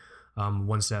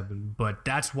 3017, but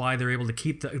that's why they're able to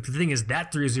keep the thing is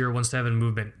that 3017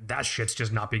 movement, that shit's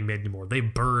just not being made anymore. They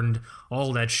burned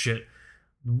all that shit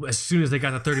as soon as they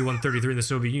got the 3133 in the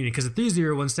Soviet Union, because the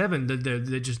 3017, the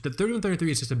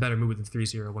 3133 is just a better movement than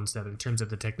 3017 in terms of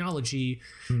the technology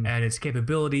and its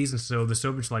capabilities. And so the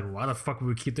Soviets were like, why the fuck would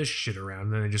we keep this shit around?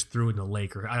 And then they just threw it in the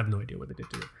lake, or I have no idea what they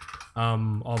did to it.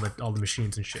 All the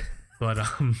machines and shit. But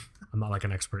I'm not like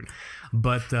an expert.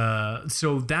 But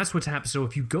so that's what's happened. So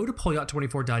if you go to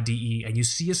polyot24.de and you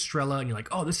see a Strela and you're like,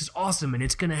 oh, this is awesome, and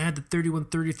it's gonna have the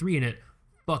 3133 in it,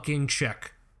 fucking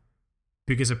check.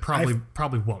 Because it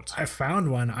probably won't. I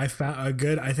found one. I found a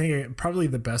good. I think probably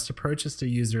the best approach is to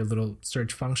use their little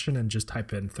search function and just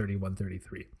type in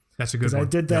 3133. That's a good one. I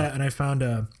did that and I found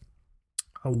a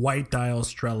white dial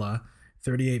Strela,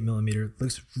 38 millimeter.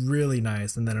 Looks really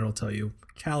nice, and then it'll tell you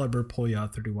caliber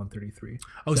Polyot 3133.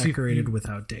 Oh, decorated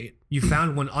without date. You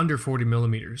found one under 40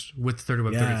 millimeters with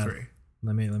 3133. Yeah.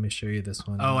 Let me show you this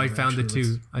one. Oh, I found it too.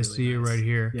 Really I see nice. It right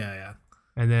here. Yeah.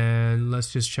 And then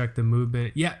let's just check the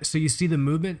movement. Yeah, so you see the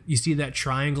movement? You see that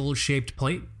triangle-shaped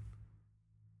plate?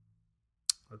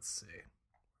 Let's see.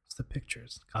 What's the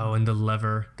pictures? Oh, and the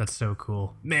lever. That's so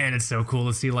cool. Man, it's so cool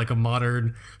to see like a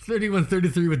modern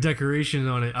 3133 with decoration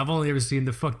on it. I've only ever seen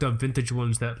the fucked up vintage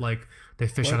ones that like they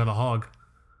fish out of a hog.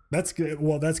 That's good.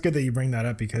 Well, that's good that you bring that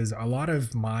up, because a lot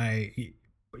of my...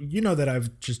 You know that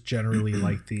I've just generally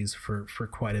liked these for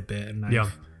quite a bit. And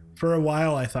for a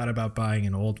while, I thought about buying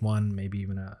an old one, maybe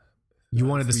even a... You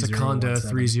wanted the Seconda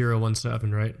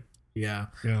 3017, right? Yeah.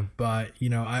 But,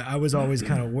 I was always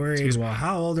kind of worried, well,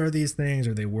 how old are these things?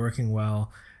 Are they working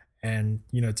well? And,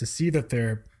 to see that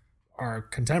there are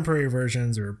contemporary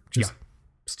versions or just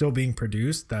still being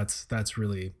produced, that's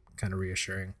really kind of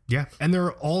reassuring. Yeah. And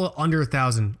they're all under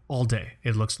 1,000 all day,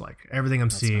 it looks like. Everything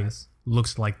I'm seeing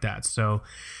looks like that. So,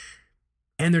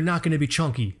 and they're not going to be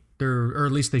chunky. Or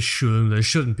at least they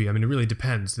shouldn't be. I mean, it really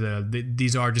depends.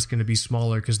 These are just going to be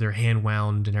smaller because they're hand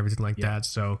wound and everything like that.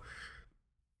 So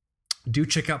do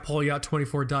check out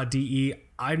polyot24.de.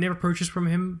 I never purchased from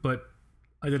him, but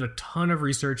I did a ton of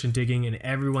research and digging, and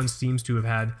everyone seems to have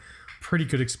had pretty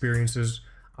good experiences.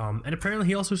 And apparently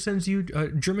he also sends you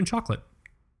German chocolate.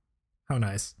 How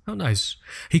nice.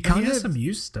 He has some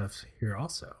used stuff here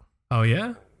also. Oh,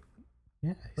 yeah?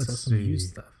 Yeah, he sells some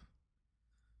used stuff.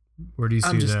 Where do you see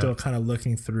that? I'm just still kind of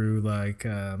looking through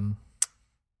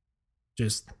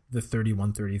just the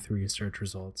 3133 search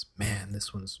results. Man,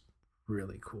 this one's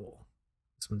really cool.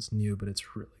 This one's new, but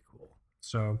it's really cool.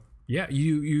 So yeah,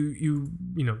 you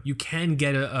can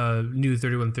get a new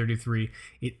 3133.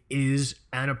 It is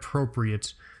an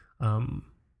appropriate,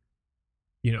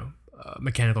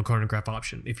 mechanical chronograph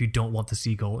option if you don't want the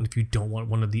Seagull and if you don't want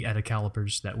one of the ETA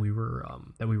calipers that we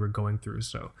were going through.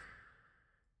 So.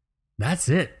 That's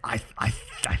it. I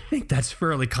think that's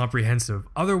fairly comprehensive.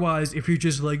 Otherwise, if you're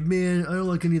just like, man, I don't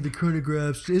like any of the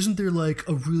chronographs, isn't there like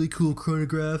a really cool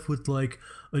chronograph with like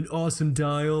an awesome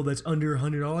dial that's under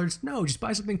 $100? No, just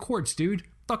buy something quartz, dude.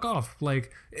 Fuck off.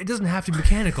 Like, it doesn't have to be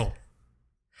mechanical.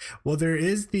 Well, there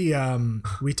is the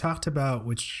we talked about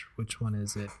which one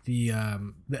is it? The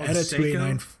ETA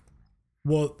 289.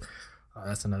 Well,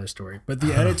 that's another story. But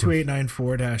the ETA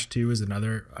 2894-2 is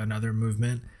another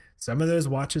movement. Some of those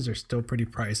watches are still pretty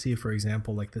pricey. For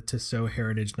example, like the Tissot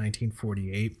Heritage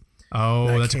 1948.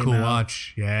 Oh, that's a cool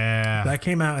watch. Yeah. That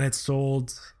came out and it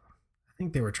sold, I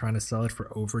think they were trying to sell it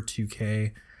for over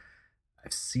 $2,000.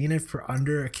 I've seen it for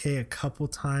under $1,000 a couple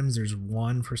times. There's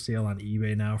one for sale on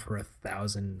eBay now for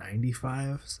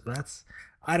 $1,095. So that's,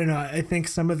 I don't know. I think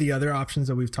some of the other options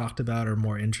that we've talked about are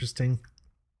more interesting.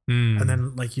 And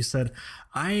then, like you said,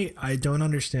 I don't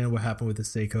understand what happened with the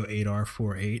Seiko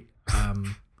 8R48.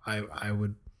 I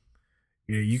would,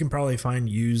 you can probably find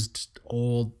used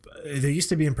old. They used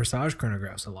to be in Presage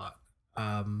chronographs a lot,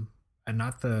 and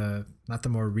not the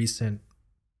more recent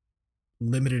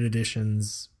limited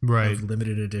editions, right? Of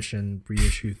limited edition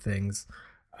reissue things.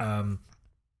 I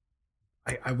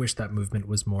wish that movement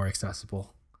was more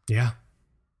accessible. Yeah.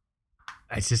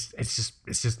 It's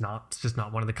just not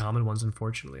one of the common ones,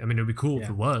 unfortunately. I mean, it would be cool if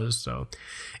it was. So,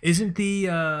 isn't the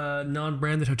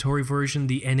non-branded Hattori version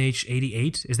the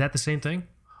NH88? Is that the same thing?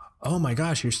 Oh my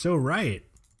gosh, you're so right.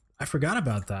 I forgot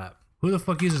about that. Who the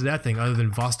fuck uses that thing other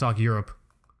than Vostok Europe?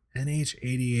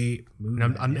 NH88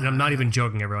 movement. And I'm not even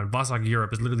joking, everyone. Vostok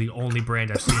Europe is literally the only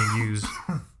brand I've seen use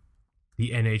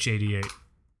the NH88.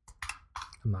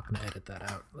 I'm not going to edit that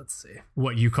out. Let's see.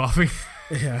 What, you coughing?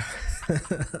 Yeah.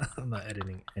 I'm not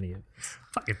editing any of this.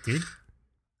 Fuck it, dude.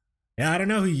 Yeah, I don't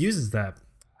know who uses that.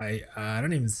 I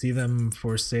don't even see them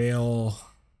for sale.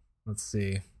 Let's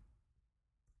see.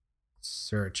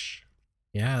 Search.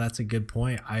 Yeah, that's a good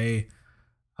point.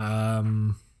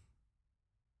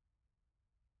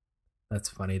 That's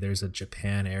funny. There's a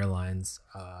Japan Airlines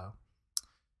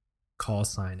call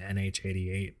sign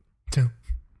NH88.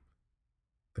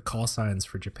 The call signs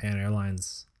for Japan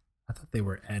Airlines, I thought they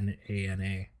were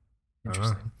NANA.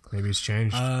 Interesting. Maybe it's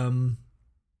changed. Yeah,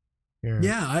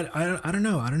 I don't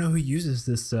know. I don't know who uses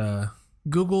this.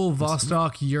 Google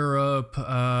Vostok Europe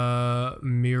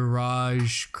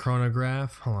Mirage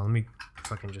chronograph. Hold on, let me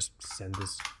fucking just send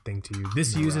this thing to you.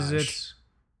 This Mirage. uses it.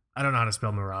 I don't know how to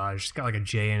spell Mirage. It's got like a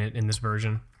J in it in this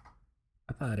version.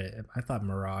 I thought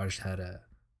Mirage had a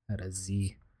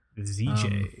Z.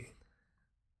 ZJ.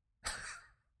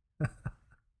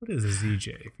 What is a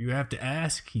ZJ? If you have to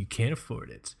ask, you can't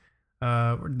afford it.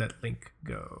 Where did that link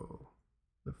go?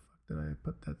 The fuck did I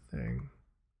put that thing?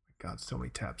 My God, so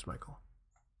many tabs, Michael.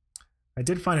 I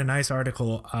did find a nice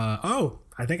article. I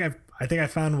think I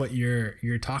found what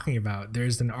you're talking about.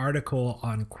 There's an article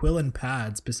on Quill and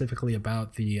Pad specifically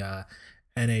about the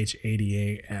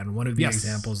NH88, and one of the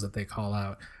examples that they call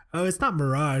out. Oh, it's not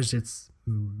Mirage, it's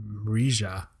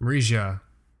Mrija.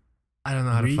 I don't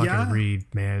know how to fucking read,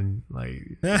 man. Like,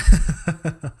 you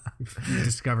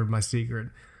discovered my secret.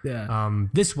 Yeah.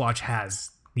 This watch has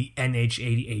the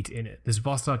NH88 in it. This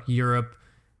Vostok Europe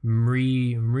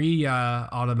Mrija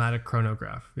automatic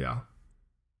chronograph. Yeah.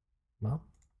 Well,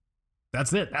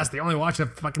 that's it. That's the only watch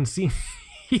I've fucking seen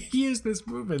use this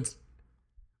movement,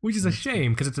 which is a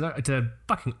shame because it's a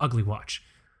fucking ugly watch.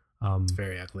 It's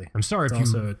very ugly. I'm sorry it's if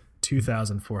you. Also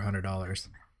 $2,400.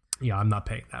 Yeah, I'm not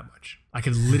paying that much. I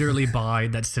could literally buy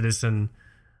that Citizen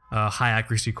high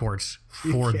accuracy quartz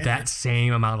for that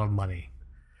same amount of money.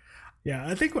 Yeah,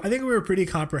 I think we were pretty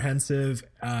comprehensive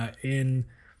in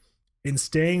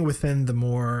staying within the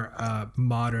more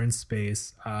modern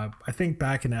space. I think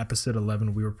back in episode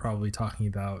 11, we were probably talking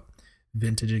about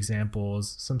vintage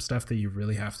examples, some stuff that you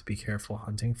really have to be careful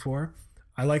hunting for.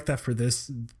 I like that for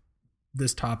this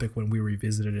topic when we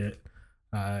revisited it,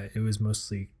 it was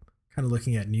mostly kind of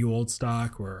looking at new old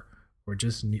stock or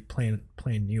just plain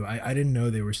new. I didn't know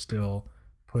they were still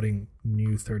putting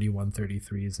new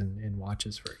 3133s in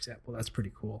watches, for example. That's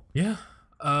pretty cool. Yeah.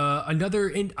 I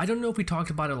don't know if we talked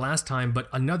about it last time, but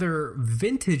another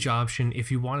vintage option, if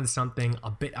you wanted something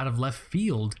a bit out of left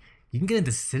field, you can get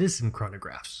into Citizen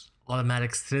chronographs,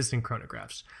 automatic Citizen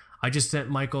chronographs. I just sent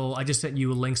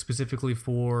you a link specifically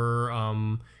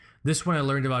for this one I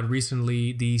learned about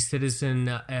recently, the Citizen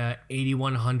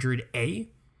 8100A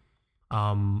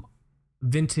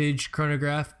vintage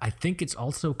chronograph. I think it's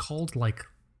also called like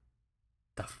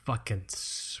the fucking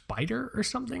Spider or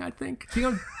something, I think. You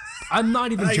know, I'm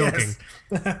not even joking.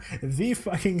 The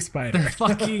fucking Spider. The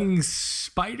fucking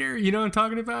Spider? You know what I'm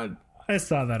talking about? I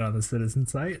saw that on the Citizen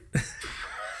site.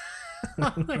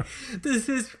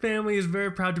 This family is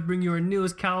very proud to bring you our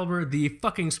newest caliber, the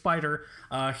fucking Spider.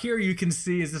 Here you can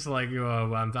see, is this like,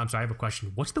 I'm sorry, I have a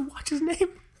question. What's the watch's name?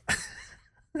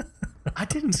 I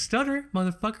didn't stutter,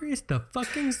 motherfucker. It's the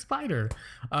fucking Spider.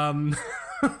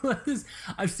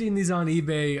 I've seen these on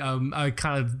eBay. I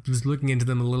kind of was looking into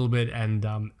them a little bit,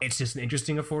 and it's just an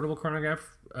interesting, affordable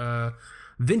chronograph.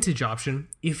 Vintage option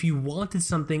if you wanted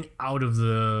something out of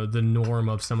the norm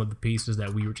of some of the pieces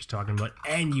that we were just talking about,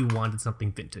 and you wanted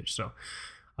something vintage. So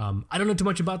I don't know too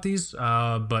much about these,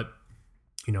 but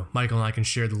you know, Michael and I can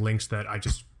share the links that I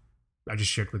just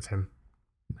shared with him.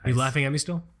 Nice. Are you laughing at me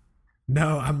still?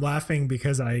 No, I'm laughing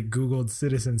because I googled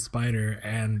Citizen Spider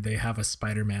and they have a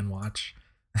Spider-Man watch.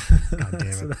 God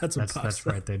damn it. So that's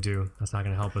right, they do. That's not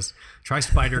going to help us. Try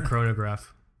Spider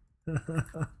chronograph.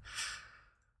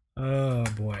 Oh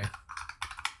boy.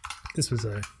 This was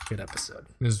a good episode.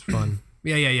 It was fun.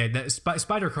 Yeah. That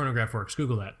spider chronograph works.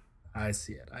 Google that. I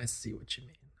see it. I see what you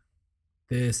mean.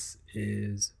 This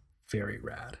is very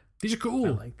rad. These are cool.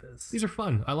 I like this. These are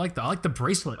fun. I like the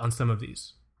bracelet on some of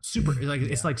these. Super like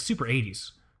it's like super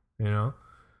 80s, you know?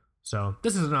 So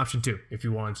this is an option too if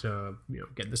you want to,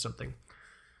 get into something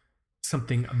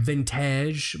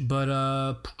vintage, but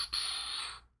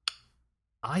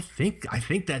I think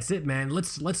that's it, man.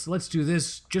 Let's do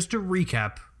this. Just to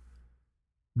recap,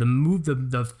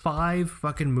 the 5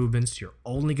 fucking movements you're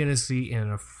only gonna see in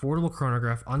an affordable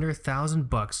chronograph under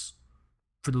 $1,000.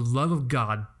 For the love of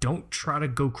God, don't try to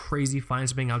go crazy, find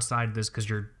something outside of this, because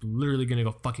you're literally gonna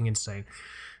go fucking insane.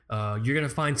 You're gonna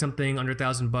find something under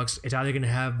 $1,000. It's either gonna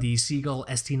have the Seagull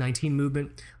ST19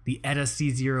 movement, the ETA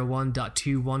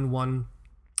C01.211,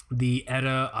 the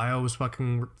ETA, I always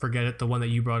fucking forget it, the one that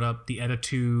you brought up, the ETA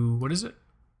 2, what is it?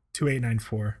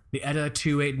 2894. The ETA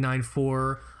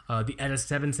 2894, the ETA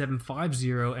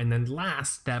 7750, and then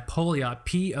last, that Poljot,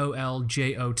 Poljot,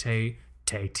 Poljot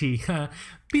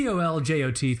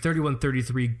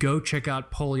 3133. Go check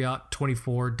out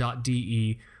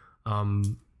Poljot24.de.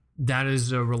 That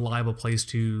is a reliable place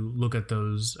to look at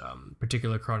those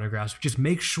particular chronographs. Just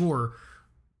make sure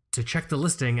to check the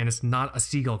listing, and it's not a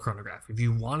Seagull chronograph. If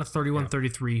you want a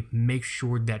 3133, make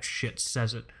sure that shit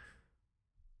says it.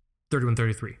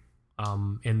 3133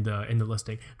 in the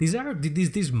listing. These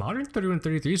modern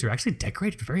 3133s are actually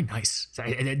decorated very nice.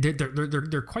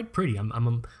 They're quite pretty.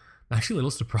 I'm actually a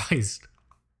little surprised.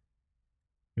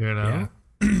 Yeah.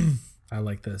 I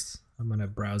like this. I'm gonna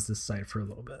browse this site for a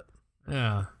little bit.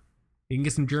 Yeah. You can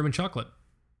get some German chocolate.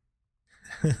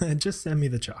 Just send me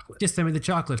the chocolate. Just send me the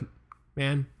chocolate,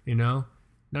 man. None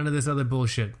of this other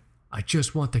bullshit. I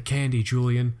just want the candy,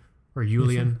 Julian. Or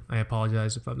Julian. I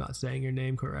apologize if I'm not saying your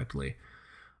name correctly.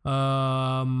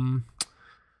 Let's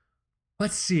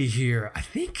see here. I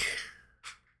think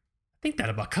that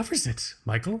about covers it,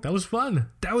 Michael. That was fun.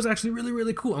 That was actually really,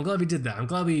 really cool. I'm glad we did that. I'm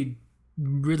glad we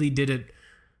really did it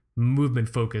movement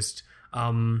focused.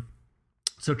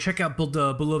 So check out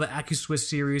below the AccuSwiss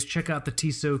series. Check out the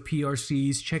Tissot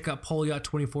PRCs. Check out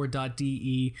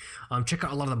Poljot24.de. Check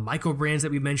out a lot of the micro brands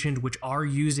that we mentioned, which are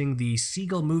using the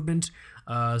Seagull movement.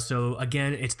 So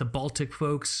again, it's the Baltic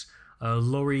folks,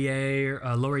 Laurier,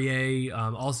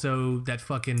 also that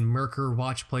fucking Merkur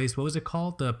watch place. What was it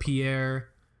called? The Pierre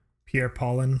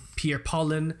Paulin.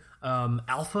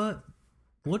 Alpha.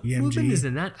 What EMG. movement is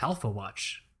in that Alpha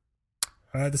watch?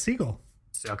 The Seagull.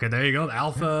 Okay, there you go.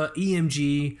 Alpha,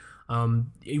 EMG.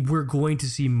 We're going to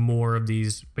see more of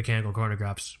these mechanical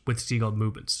chronographs with Seagull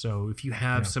movements. So if you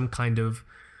have some kind of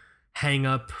hang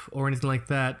up or anything like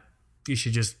that, you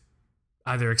should just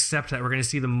either accept that we're going to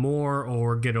see them more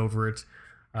or get over it.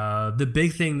 The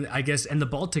big thing, I guess, and the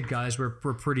Baltic guys were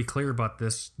pretty clear about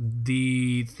this.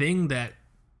 The thing that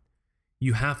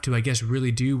you have to, I guess,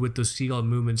 really do with those Seagull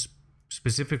movements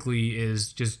specifically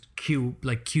is just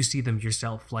QC them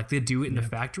yourself. Like, they do it in the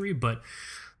factory, but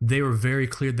they were very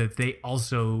clear that they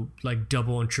also like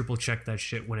double and triple check that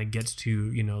shit when it gets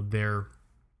to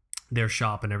their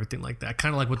shop and everything like that.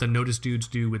 Kind of like what the Notice dudes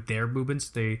do with their movements.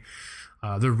 They're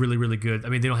really, really good. I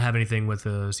mean, they don't have anything with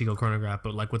the Seagull chronograph,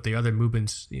 but like with the other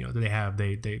movements that they have,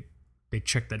 they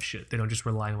check that shit. They don't just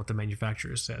rely on what the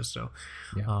manufacturer says. So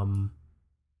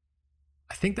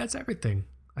I think that's everything.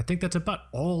 I think that's about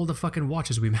all the fucking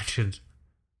watches we mentioned.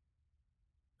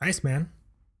 Nice, man.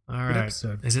 All right. Good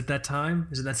episode. Is it that time?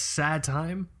 Is it that sad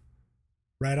time?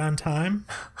 Right on time.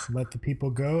 Let the people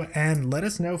go and let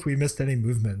us know if we missed any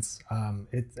movements.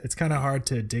 It's kind of hard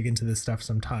to dig into this stuff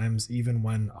sometimes, even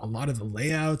when a lot of the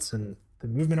layouts and the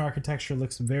movement architecture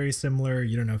looks very similar.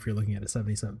 You don't know if you're looking at a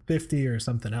 7750 or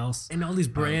something else. And all these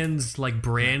brands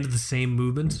brand the same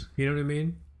movement. You know what I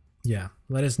mean? Yeah.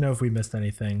 Let us know if we missed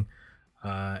anything.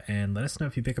 And let us know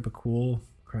if you pick up a cool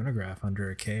chronograph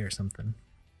under a K or something.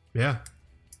 Yeah.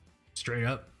 Straight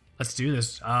up. Let's do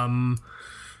this.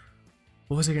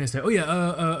 What was I going to say? Oh,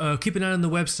 yeah. Keep an eye on the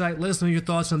website. Let us know your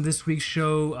thoughts on this week's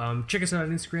show. Check us out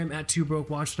on Instagram at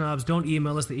 2BrokeWatchSnobs. Don't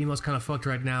email us. The email's kind of fucked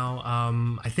right now.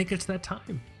 I think it's that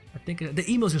time. I think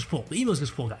the email's just full. The email's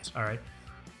just full, guys. All right.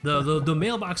 The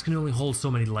mailbox can only hold so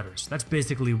many letters. That's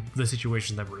basically the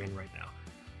situation that we're in right now.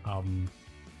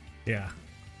 Yeah.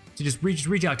 So just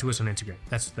reach out to us on Instagram.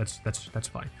 That's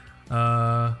fine.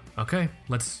 Okay.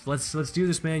 Let's do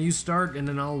this, man. You start, and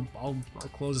then I'll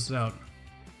close this out.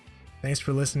 Thanks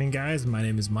for listening, guys. My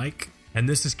name is Mike. And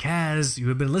this is Kaz. You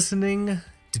have been listening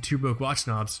to Two Broke Watch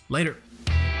Snobs. Later.